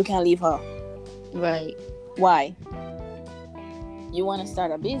 you can't leave her. Right. Why? You want to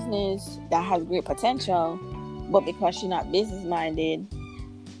start a business that has great potential, but because she's not business minded,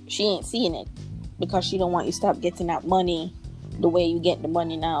 she ain't seeing it. Because she don't want you to stop getting that money the way you get the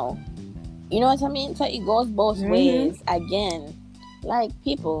money now. You know what I mean? So it goes both ways. Again, like,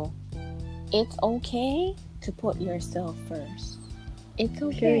 people, it's okay to put yourself first. It's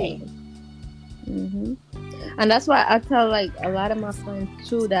okay. And that's why I tell, like, a lot of my friends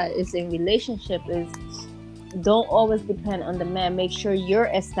too that is in relationship is don't always depend on the man. Make sure you're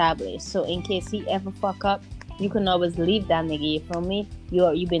established. So in case he ever fuck up, you can always leave that nigga. You feel me?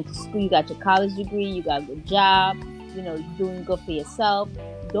 You've been to school. You got your college degree. You got a good job. You know, you're doing good for yourself.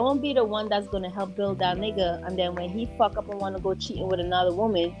 Don't be the one that's gonna help build that nigga, and then when he fuck up and want to go cheating with another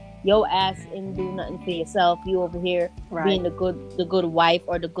woman, your ass ain't do nothing for yourself. You over here being the good wife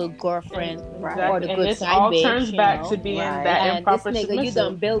or the good girlfriend or the good side bitch. And this all turns back to being that improper this nigga, submissive you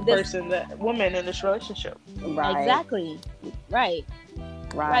done build this person, that woman in this relationship. Right. Exactly. Right.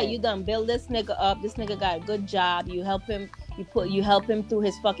 You done build this nigga up. This nigga got a good job. You help him. You help him through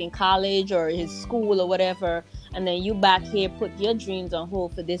his fucking college or his school or whatever. And then you back here put your dreams on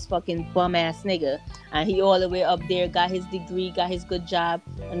hold for this fucking bum ass nigga. And he all the way up there, got his degree, got his good job,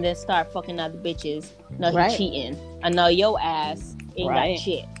 and then start fucking other bitches. Now he cheating. And now your ass ain't got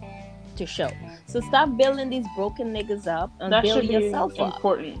shit to show. So stop building these broken niggas up and build yourself up.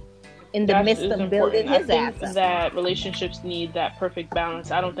 Important. In the midst of building his ass up. That relationships need that perfect balance.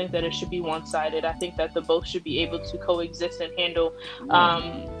 I don't think that it should be one-sided. I think that the both should be able to coexist and handle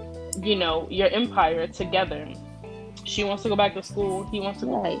your empire together. She wants to go back to school. He wants to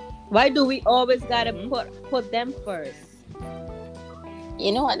go. Right. Why do we always gotta put them first?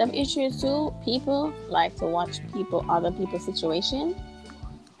 You know what the issue is too? People like to watch other people's situation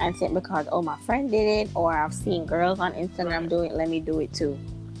and say, because my friend did it, or I've seen girls on Instagram do it, let me do it too.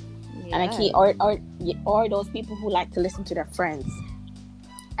 Yeah. And I keep or those people who like to listen to their friends.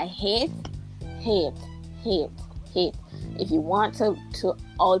 I hate. If you want to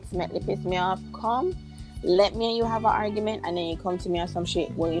ultimately piss me off, come, let me and you have an argument, and then you come to me on some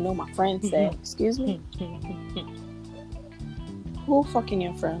shit. Well, my friend said, excuse me? Who fucking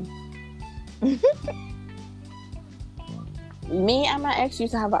your friend? Me and my ex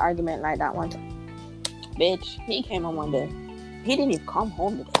used to have an argument like that one time. Bitch, he came home one day. He didn't even come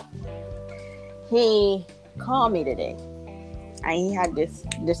home today. He called me today. And he had this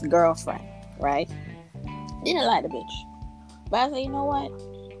girlfriend, right? Didn't like the bitch. But I said, you know what?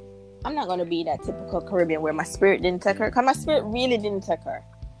 I'm not going to be that typical Caribbean where my spirit didn't take her. Because my spirit really didn't take her.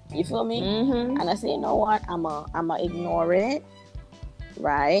 You feel me? Mm-hmm. And I said, you know what? I'm a ignore it.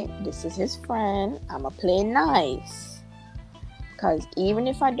 Right? This is his friend. I'm going to play nice. Because even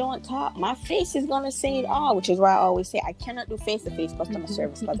if I don't talk, my face is going to say it all. Which is why I always say I cannot do face-to-face customer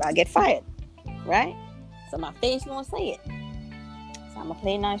service because I get fired. Right? So my face won't say it. So I'm going to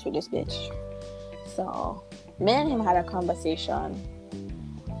play nice with this bitch. So me and him had a conversation.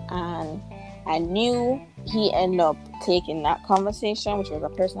 And I knew he ended up taking that conversation, which was a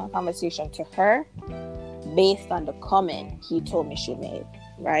personal conversation, to her based on the comment he told me she made,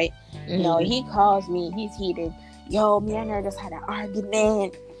 right? Mm-hmm. He calls me, he's heated. Yo, me and her just had an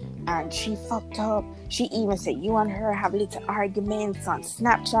argument and she fucked up. She even said you and her have little arguments on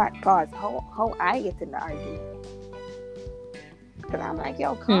Snapchat. Cause how I get in the argument? Because I'm like,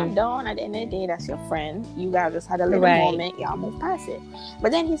 yo, calm down. At the end of the day, that's your friend. You guys just had a little moment. Y'all move past it.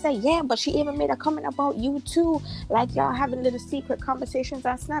 But then he said, yeah, but she even made a comment about you too. Like y'all having little secret conversations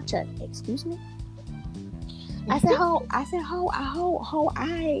on Snapchat. Excuse me? I said, how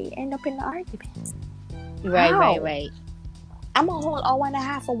I end up in the argument? Right. I'm a whole hour and a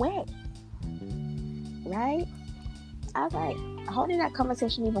half away. Right? I was like, how did that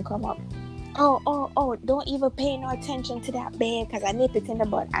conversation even come up? Oh, don't even pay no attention to that, babe, because I nip it in the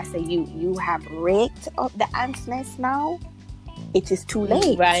bud. I said, you have raked up the ant's nest now. It is too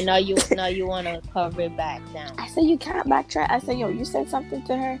late. Right, now you want to cover it back now. I said, you can't backtrack. I said, yo, you said something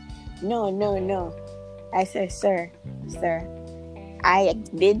to her? No. I said, sir, I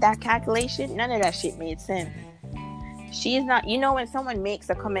did that calculation. None of that shit made sense. She's not, when someone makes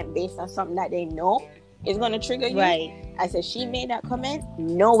a comment based on something that they know is going to trigger you. Right. I said, she made that comment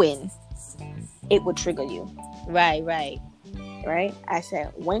knowing it would trigger you. Right. I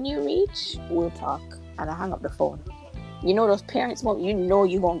said, when you reach, we'll talk. And I hung up the phone. Those parents won't,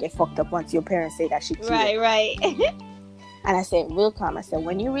 you're going to get fucked up once your parents say that shit to you. Right. And I said, we'll come. I said,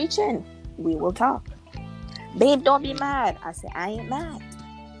 when you reach in, we will talk. Babe, don't be mad. I said, I ain't mad.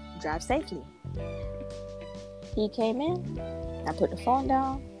 Drive safely. He came in. I put the phone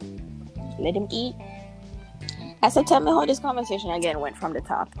down. Let him eat. I said, tell me how this conversation again went from the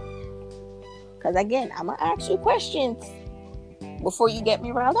top. Because again, I'm going to ask you questions before you get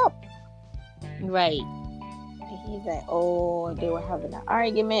me riled up. Right. And he's like, oh, they were having an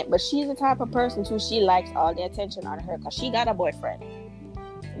argument. But she's the type of person who she likes all the attention on her because she got a boyfriend.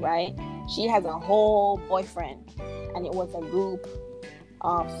 Right? She has a whole boyfriend. And it was a group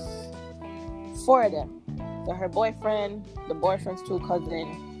of 4 of them. So her boyfriend, the boyfriend's 2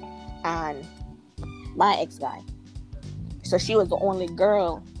 cousins, and my ex-guy. So she was the only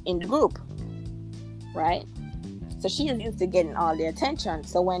girl in the group. Right? So she is used to getting all the attention.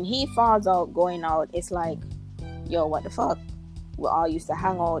 So when he falls out, going out, it's like, yo, what the fuck? We all used to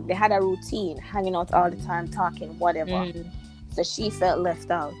hang out. They had a routine, hanging out all the time, talking, whatever. So she felt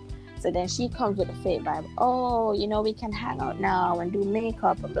left out. So then she comes with a fake vibe. Oh, you know, we can hang out now and do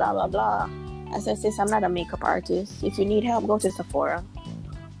makeup and blah, blah, blah. I said, sis, I'm not a makeup artist. If you need help, go to Sephora.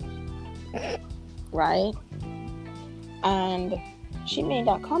 Right? And she made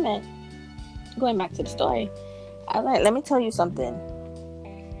that comment. Going back to the story, I was like, let me tell you something.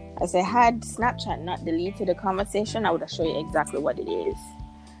 I said, had Snapchat not deleted the conversation, I would have shown you exactly what it is.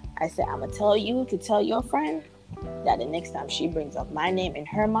 I said, I'm going to tell you to tell your friend that the next time she brings up my name in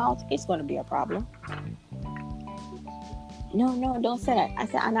her mouth, it's going to be a problem. No, don't say that. I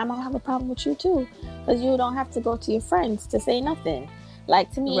said, and I'm going to have a problem with you too. Because you don't have to go to your friends to say nothing.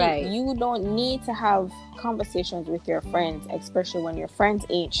 Like, to me, you don't need to have conversations with your friends, especially when your friends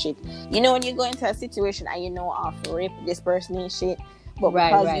ain't shit. You know, when you go into a situation and you know off rip, this person ain't shit. But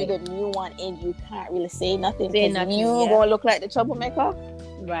because you're the new one in, you can't really say nothing. Because you gonna look like the troublemaker.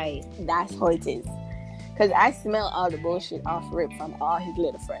 Right. That's how it is. Because I smell all the bullshit off rip from all his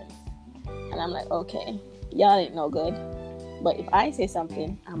little friends. And I'm like, okay, y'all ain't no good. But if I say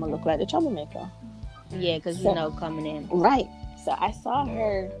something, I'm gonna look like the troublemaker. Yeah, because you know coming in. Right. So I saw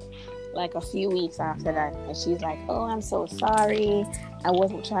her like a few weeks after that. And she's like, oh, I'm so sorry. I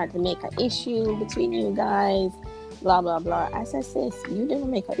wasn't trying to make an issue between you guys. Blah, blah, blah. I said, sis, you didn't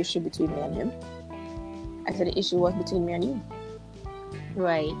make an issue between me and him. I said the issue was between me and you.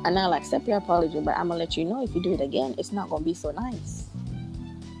 Right. And I'll accept your apology, but I'm going to let you know if you do it again, it's not going to be so nice.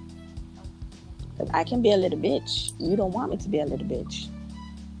 Because I can be a little bitch. You don't want me to be a little bitch.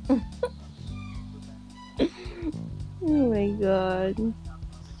 Oh my God.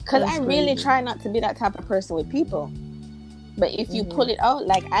 Because I really try not to be that type of person with people. But if you pull it out,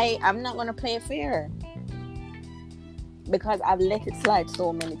 like I'm not going to play it fair. Because I've let it slide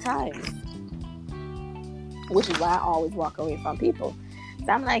so many times. Which is why I always walk away from people.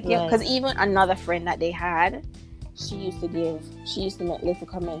 So I'm like, yeah, because even another friend that they had, she used to make little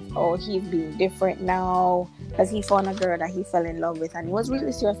comments, oh, he's being different now. Because he found a girl that he fell in love with. And he was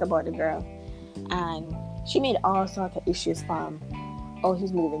really serious about the girl. And she made all sorts of issues from, oh,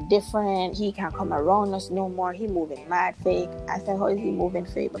 he's moving different. He can't come around us no more. He moving mad fake. I said, how is he moving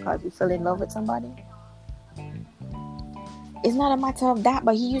fake? Because he fell in love with somebody? It's not a matter of that,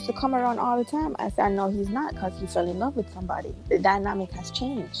 but he used to come around all the time. I said, no, he's not, because he fell in love with somebody. The dynamic has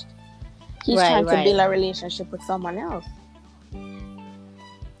changed. He's trying to build a relationship with someone else.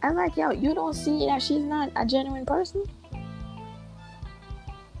 I'm like, yo, you don't see that she's not a genuine person?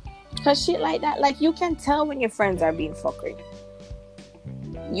 Because shit like that, like, you can tell when your friends are being fuckery.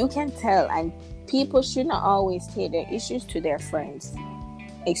 You can tell, and people should not always take their issues to their friends.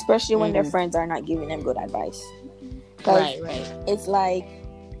 Especially when their friends are not giving them good advice. Right. It's like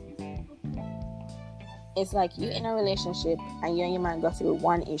you in a relationship and you and your man go through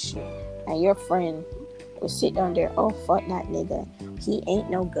one issue and your friend will sit down there, oh, fuck that nigga, he ain't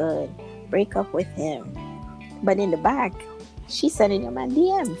no good, break up with him. But in the back, she's sending your man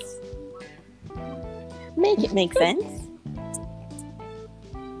DMs. Make it make sense.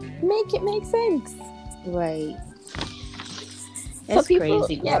 Make it make sense. Right. So people,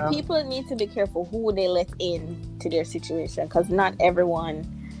 crazy, people need to be careful who they let in to their situation, because not everyone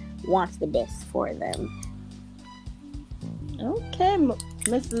wants the best for them. Okay,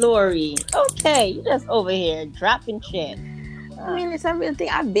 Miss Lori. Okay, you just over here dropping shit. I mean, it's a real thing.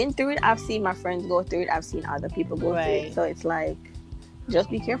 I've been through it. I've seen my friends go through it. I've seen other people go through it. So it's like, just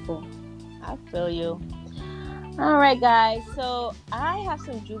be careful. I feel you. All right, guys. So I have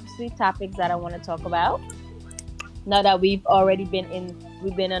some juicy topics that I want to talk about. Now that we've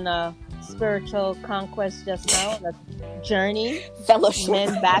been on a spiritual conquest just now, on a journey. Fellowship.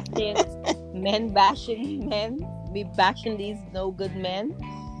 Men bashing men. We bashing these no good men.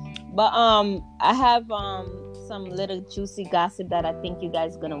 But I have some little juicy gossip that I think you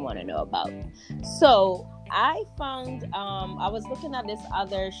guys are gonna want to know about. So I found I was looking at this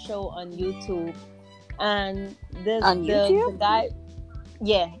other show on YouTube, and the guy,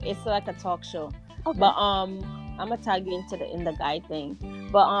 it's like a talk show. Okay. But I'm gonna tag you in the guy thing.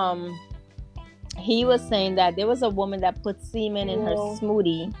 But he was saying that there was a woman that put semen in her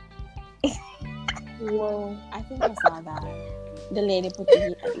smoothie. Whoa! I think I saw that. The lady put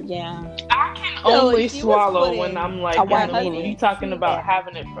the I can only swallow when I'm like, are you talking about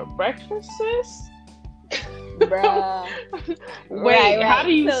having it for breakfast, sis? Bruh. Wait, how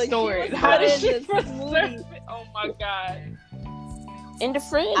do you store it? How does she preserve it? Oh my God. In the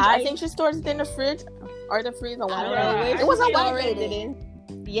fridge? I think she stores it in the fridge or the freezer. I don't know. It was a white lady.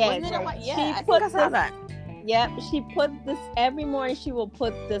 Yeah, I think I saw that. Yep, she put this every morning. She will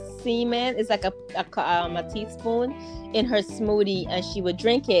put the semen. It's like a teaspoon in her smoothie, and she would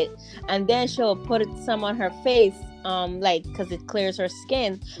drink it, and then she'll put some on her face, like because it clears her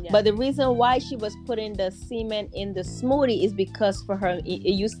skin. Yeah. But the reason why she was putting the semen in the smoothie is because for her,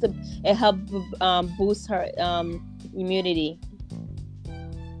 it helped boost her immunity.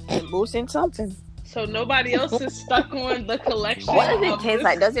 Boosting something. So nobody else is stuck on the collection. What does it taste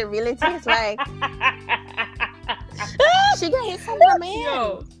like? Does it really taste like? She got hit from her man.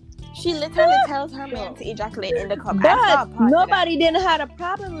 Yo. She literally tells her man to ejaculate in the cup. But nobody didn't have a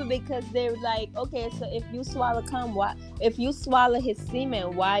problem with it because they're like, okay, so if you swallow cum, if you swallow his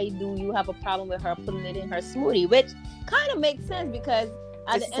semen, why do you have a problem with her putting it in her smoothie? Which kind of makes sense because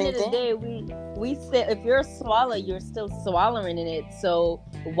at the end of the day, we say if you're a swallow, you're still swallowing in it. So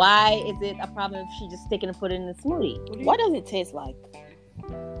why is it a problem if she just stick it and put it in the smoothie? What does it taste like?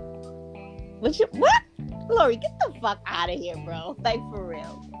 What? Lori, get the fuck out of here, bro. Like, for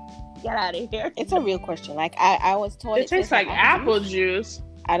real. Get out of here. It's a real question. Like, I was told it tastes like apple juice.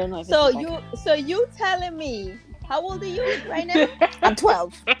 I don't know if so you telling me, how old are you right now? I'm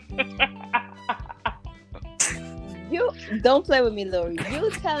 12. You don't play with me, Lori. You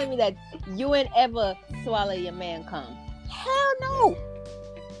telling me that you ain't ever swallow your man cum? Hell no.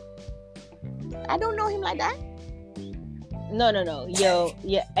 I don't know him like that. No.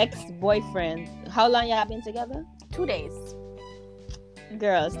 Your ex-boyfriend. How long y'all been together? 2 days.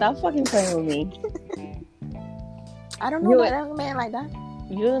 Girl, stop fucking playing with me. I don't know that man like that.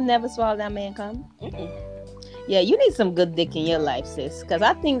 You never swallow that man cum? Mm-mm. Yeah, you need some good dick in your life, sis. Because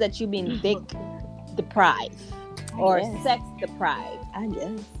I think that you've been dick deprived. Or sex deprived. I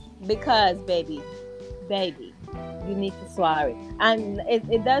guess. Because, baby, you need to swallow it. And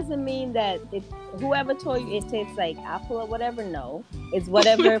it doesn't mean that whoever told you it tastes like apple or whatever, no. It's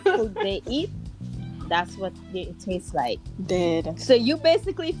whatever food they eat, that's what it tastes like. Dead. So you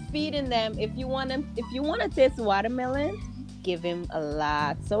basically feeding them. If you want to taste watermelon, give him a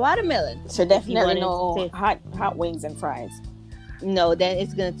lot of watermelon. So definitely no hot wings and fries. No, then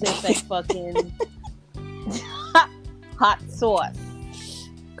it's gonna taste like fucking hot sauce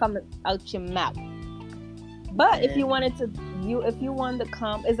coming out your mouth. But if you wanted to, if you want the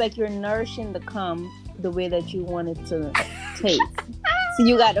cum, it's like you're nourishing the cum the way that you want it to taste. So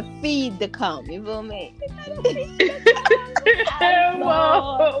you gotta feed the cum. You feel me?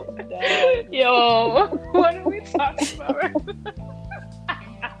 Yo, what are we talking about?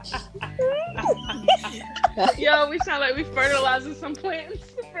 Yo, we sound like we fertilizing some plants,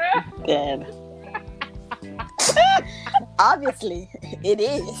 bro. Good. Obviously, it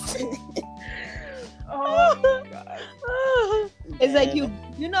is. Oh my god. It's like you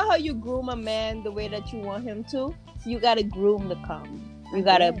know how you groom a man the way that you want him to? So you gotta groom the cum. You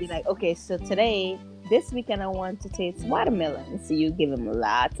gotta be like, okay, so this weekend I want to taste watermelon. So you give him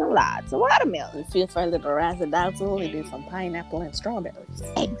lots and lots of watermelon. You feel for a little razzle-dazzle, you do some pineapple and strawberries.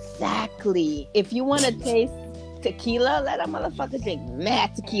 Exactly. If you want to taste tequila, let a motherfucker drink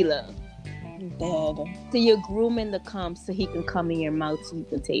mad tequila. Dead. So you're grooming the cum so he can come in your mouth so you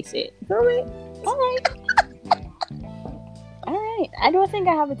can taste it. All right. I don't think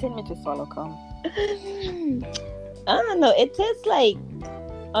I have a tendency to swallow cum. I don't know. It tastes like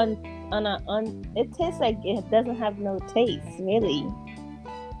it tastes like it doesn't have no taste, really.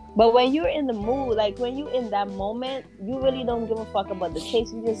 But when you're in the mood, like when you're in that moment, you really don't give a fuck about the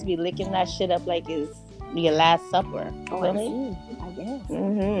taste. You just be licking that shit up like it's your last supper. Oh, really? I guess.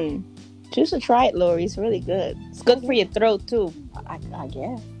 Mm-hmm. You should try it, Lori. It's really good. It's good for your throat too. I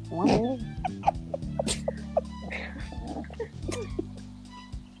guess. One day.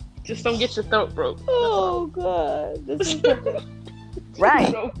 Just don't get your throat broke. Oh god, this is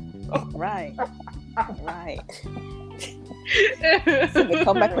right. Right. So they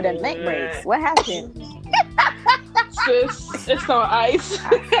come back with a neck brace. What happened? Sis, it's on ice.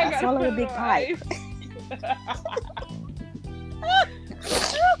 I swallowed a big pipe.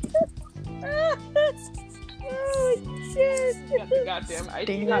 Oh shit! You got the goddamn ice.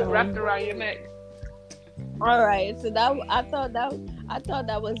 You got wrapped around your neck. All right, so I thought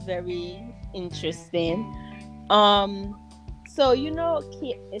that was very interesting. So you know,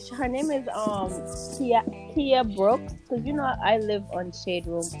 her name is Kia Brooks, because you know I live on Shade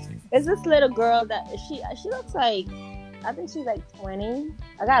Room. It's this little girl that she looks like, I think she's like 20.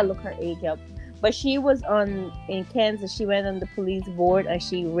 I gotta look her age up. But she was in Kansas. She went on the police board and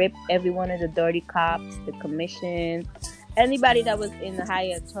she ripped every one of the dirty cops, the commission, anybody that was in the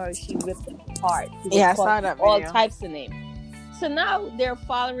higher authority. She ripped them apart. Yeah, I saw that video. All types of names. So now they're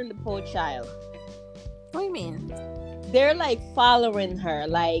following the poor child. What do you mean? They're like following her.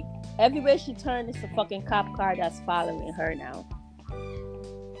 Like everywhere she turns, it's a fucking cop car that's following her now.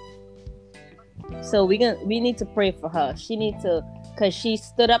 So we need to pray for her. She needs to, because she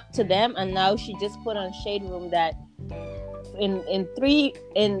stood up to them, and now she just put on Shade Room that in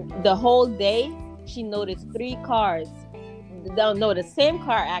the whole day she noticed 3 cars. No, the same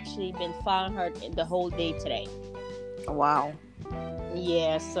car actually been following her in the whole day today. Wow.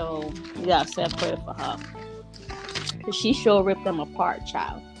 Yeah, so yeah, say a prayer for her. Cause she sure ripped them apart,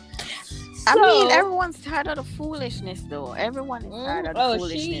 child. I mean, everyone's tired of the foolishness, though. Everyone is tired of the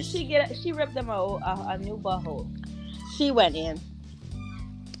foolishness. She ripped them a new butthole. She went in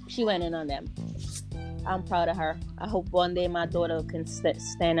on them. I'm proud of her. I hope one day my daughter can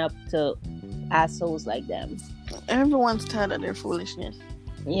stand up to assholes like them. Everyone's tired of their foolishness.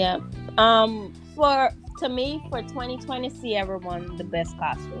 Yeah. To me, for 2020, Ciara won the best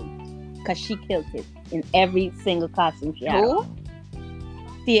costume because she killed it in every single costume she had. Who?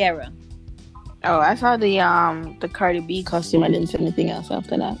 Ciara. Oh, I saw the Cardi B costume. I didn't see anything else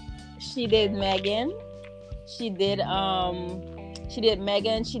after that. She did Megan. She did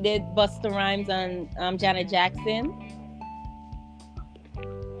Megan. She did Busta Rhymes on Janet Jackson.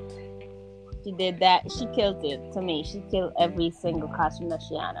 She did that. She killed it to me. She killed every single costume that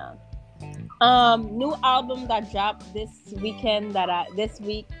she had on. New album that dropped this weekend. This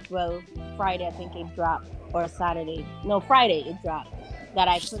week, well, Friday I think it dropped, or Saturday. No, Friday it dropped. That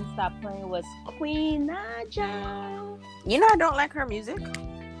I couldn't stop playing was Queen Naija. You know I don't like her music.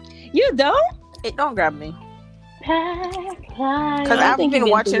 You don't? It don't grab me. Because I've been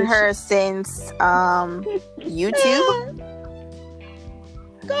watching her since YouTube.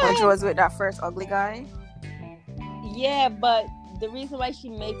 When she was with that first ugly guy. Yeah, but the reason why she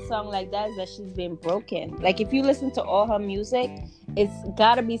makes songs like that is that she's been broken. Like, if you listen to all her music, it's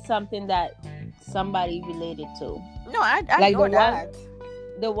gotta be something that somebody related to. No, I like know that.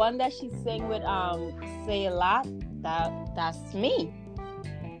 The one that she sang with Say A Lot, that's me.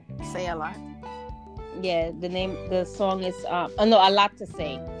 Say A Lot? Yeah, the song is A Lot to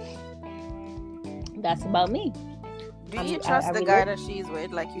Say. That's about me. Do you trust the guy that she's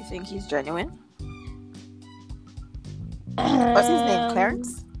with? Like, you think he's genuine? What's his name?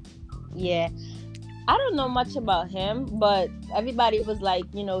 Clarence? Yeah. I don't know much about him, but everybody was like,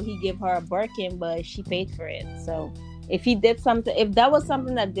 he gave her a Birkin, but she paid for it. So if that was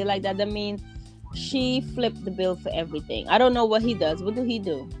something that did like that, that means she flipped the bill for everything. I don't know what he does. What do he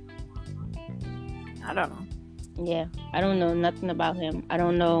do? I don't know. Yeah, I don't know nothing about him. I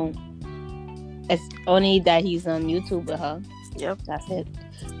don't know. It's only that he's on YouTube with her. Yep. That's it.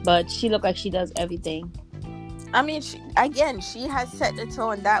 But she look like she does everything. I mean, she has set the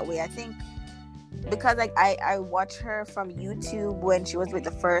tone that way. I think because I watched her from YouTube when she was with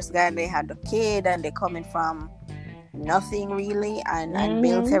the first guy and they had the kid and they're coming from nothing really and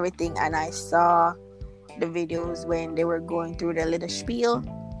built everything, and I saw the videos when they were going through their little spiel.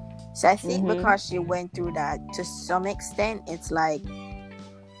 So I think because she went through that to some extent, it's like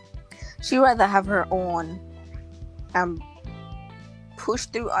she rather have her own push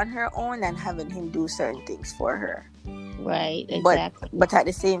through on her own than having him do certain things for her. Right, exactly. But at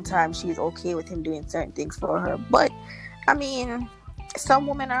the same time, she's okay with him doing certain things for her. But I mean, some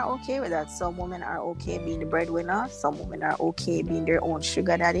women are okay with that. Some women are okay being the breadwinner. Some women are okay being their own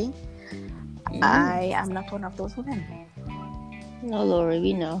sugar daddy. I am not one of those women. No, Lori,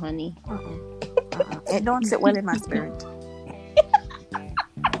 we know, honey. It don't sit well in my spirit.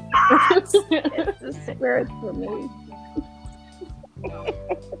 It's the spirit for me.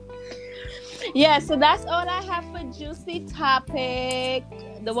 Yeah, so that's all I have for juicy topic.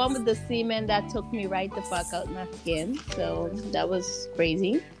 The one with the semen that took me right the fuck out my skin. So that was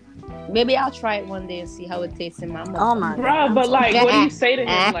crazy. Maybe I'll try it one day and see how it tastes in my mouth. Oh my God. But like, what do you say to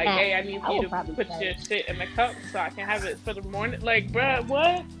him? Like, hey, I need you to put your shit in the cup so I can have it for the morning. Like, bruh,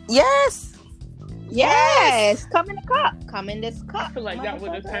 what? Yes. Come in the cup. Come in this cup. I feel like that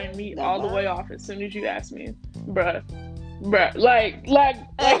would have turned me all the way off as soon as you asked me, bruh. Like, I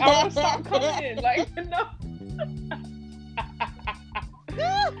want to stop coming in. Like, no.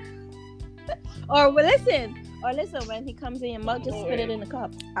 Or listen, when he comes in your mouth, just spit it in the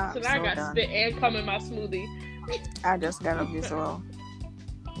cup. So now I got spit and come in my smoothie. I just got a visual.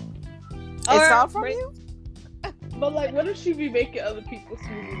 It's all from you? But like, what if she be making other people's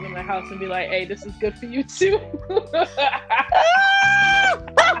smoothies in the house and be like, hey, this is good for you too?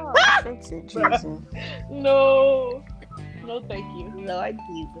 Fix it, Jesus. No, thank you. Lord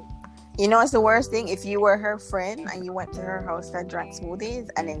Jesus. You know what's the worst thing? If you were her friend and you went to her house and drank smoothies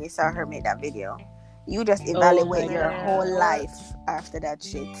and then you saw her make that video, You just evaluate your whole life after that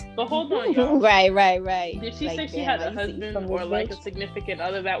shit. But hold on, y'all. Right. Did she say she had a husband or like a significant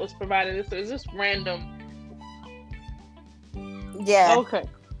other that was providing this? Or is this random? Yeah. Okay.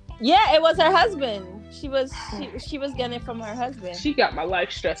 Yeah, it was her husband. She was getting it from her husband. She got my life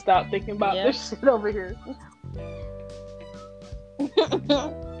stressed out thinking about this shit over here.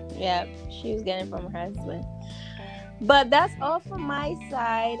 Yeah, she was getting it from her husband. But that's all from my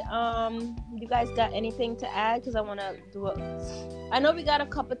side. You guys got anything to add? Because I want to do it. I know we got a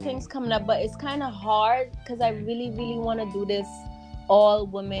couple things coming up, but it's kind of hard because I really, really want to do this all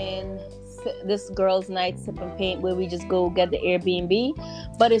women, this girls' night sip and paint where we just go get the Airbnb.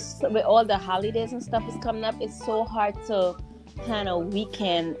 But it's with all the holidays and stuff is coming up. It's so hard to plan a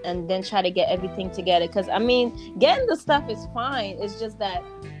weekend and then try to get everything together. Because I mean, getting the stuff is fine. It's just that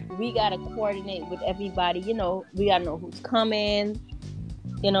we gotta coordinate with everybody. You know, we gotta know who's coming.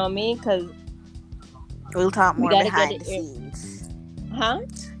 You know what I mean? Because we'll talk more behind the scenes. Huh?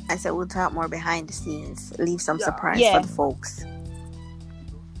 I said we'll talk more behind the scenes. Leave some surprise for the folks.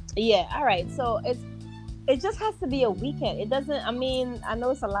 Yeah. All right. So it just has to be a weekend. It doesn't. I mean, I know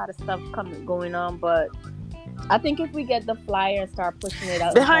it's a lot of stuff going on, but I think if we get the flyer and start pushing it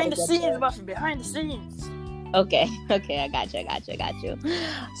out behind the scenes, Buffy, behind the scenes. Okay, I got you.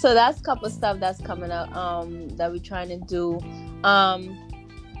 So that's a couple of stuff that's coming up that we're trying to do.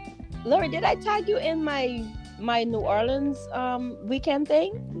 Lori, did I tag you in my New Orleans weekend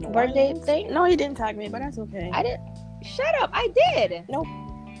thing? Birthday thing? No, you didn't tag me, but that's okay. I didn't. Shut up, I did. Nope.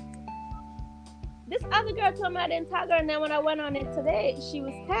 This other girl told me I didn't tag her, and then when I went on it today, she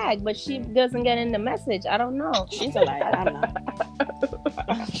was tagged, but she doesn't get in the message. I don't know. She's a liar. I'm not.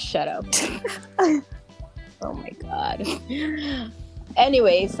 Shut up. Oh my god.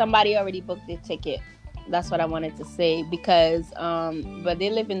 Anyway, somebody already booked their ticket. That's what I wanted to say because but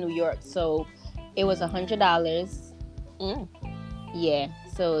they live in New York, so it was $100. Yeah,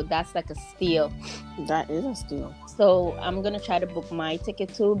 so that's like a steal. That is a steal. So I'm gonna try to book my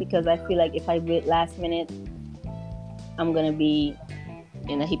ticket too because I feel like if I wait last minute, I'm gonna be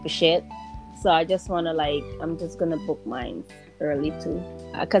in a heap of shit. So I just wanna I'm just gonna book mine early too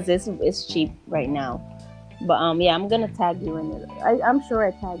because it's cheap right now. But yeah, I'm gonna tag you in it. I'm sure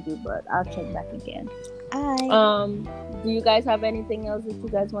I tagged you, but I'll check back again. Do you guys have anything else that you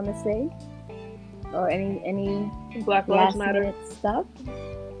guys want to say, or any Black Lives Matter stuff?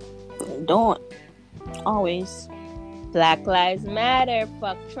 Don't always. Black Lives Matter.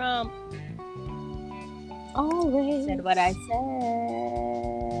 Fuck Trump. Always. Said what I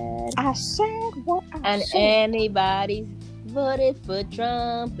said. I said what I said. And anybody voted for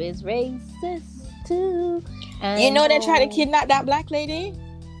Trump is racist. You know they tried to kidnap that black lady,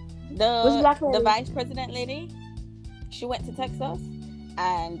 the vice president lady. She went to Texas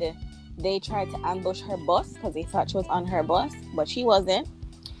and they tried to ambush her bus because they thought she was on her bus, but she wasn't.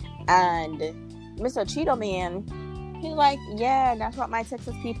 And Mr. Cheeto Man, he's like, yeah, that's what my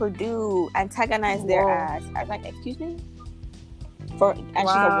Texas people do, antagonize their ass. I was like, excuse me, she's a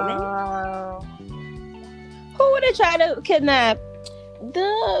woman. Who would have tried to kidnap?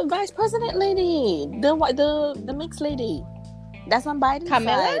 The vice president lady, the mixed lady, that's on Biden's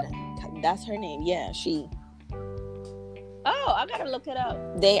side. That's her name. Yeah, she. Oh, I gotta look it up.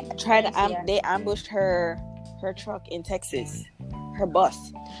 They tried to they ambushed her truck in Texas, her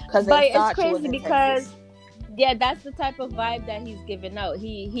bus, because they thought she was in because Texas. Yeah, that's the type of vibe that he's giving out.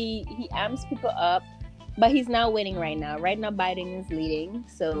 He amps people up. But he's not winning right now. Right now, Biden is leading.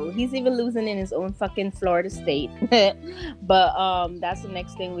 So he's even losing in his own fucking Florida state. But that's the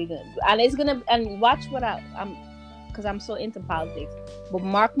next thing we're gonna do. And it's gonna watch what because I'm so into politics. But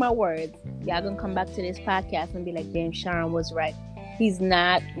mark my words, y'all gonna come back to this podcast and be like, damn, Sharon was right. He's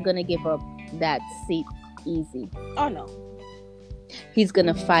not gonna give up that seat easy. Oh no. He's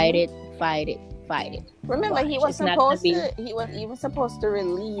gonna fight it. Remember, he was even supposed to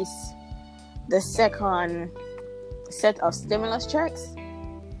release the second set of stimulus checks.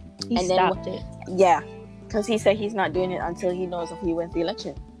 He stopped it. Yeah, because he said he's not doing it until he knows if he wins the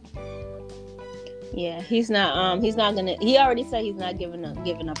election. Yeah, he's not gonna. He already said he's not giving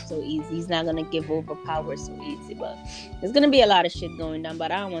up so easy. He's not gonna give over power so easy. But there's gonna be a lot of shit going down.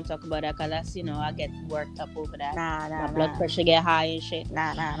 But I don't want to talk about that because that's I get worked up over that. My blood pressure get high and shit.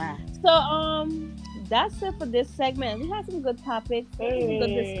 Nah. So that's it for this segment. We had some good topics, good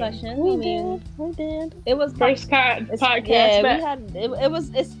discussion. We did. It was first podcast. Yeah, back. we had.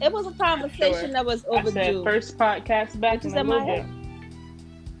 It was a conversation that was overdue. I said first podcast back.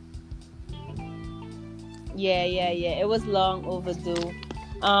 Yeah. It was long overdue.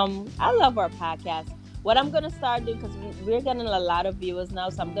 I love our podcast. What I'm gonna start doing, because we're getting a lot of viewers now,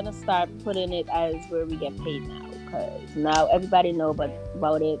 so I'm gonna start putting it as where we get paid now. Because now everybody know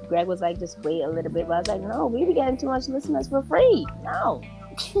about it. Greg was like, just wait a little bit, but I was like, no, we be getting too much listeners for free. No.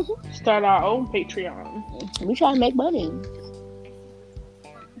 Start our own Patreon. We try to make money.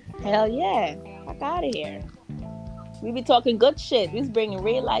 Hell yeah. Fuck out of here. We be talking good shit. We was bringing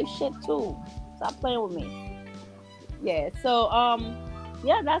real life shit too. Stop playing with me. Yeah, so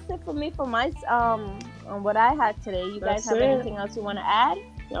yeah, that's it for me for my on what I had today. You guys have anything else you want to add?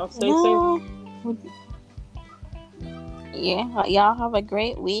 Y'all stay safe. Yeah, y'all have a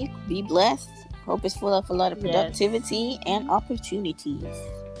great week. Be blessed. Hope it's full of a lot of productivity and opportunities.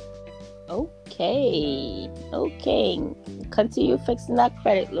 Okay. Continue fixing that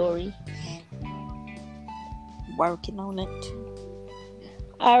credit, Lori. Working on it.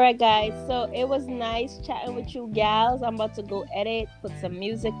 All right, guys. So it was nice chatting with you gals. I'm about to go edit, put some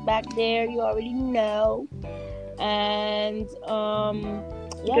music back there. You already know. And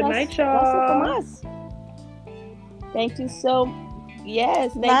yeah, good night, y'all. That's it from us. Thank you so.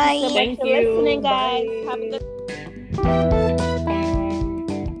 Yes, thank you so much for listening, guys. Bye. Have a good.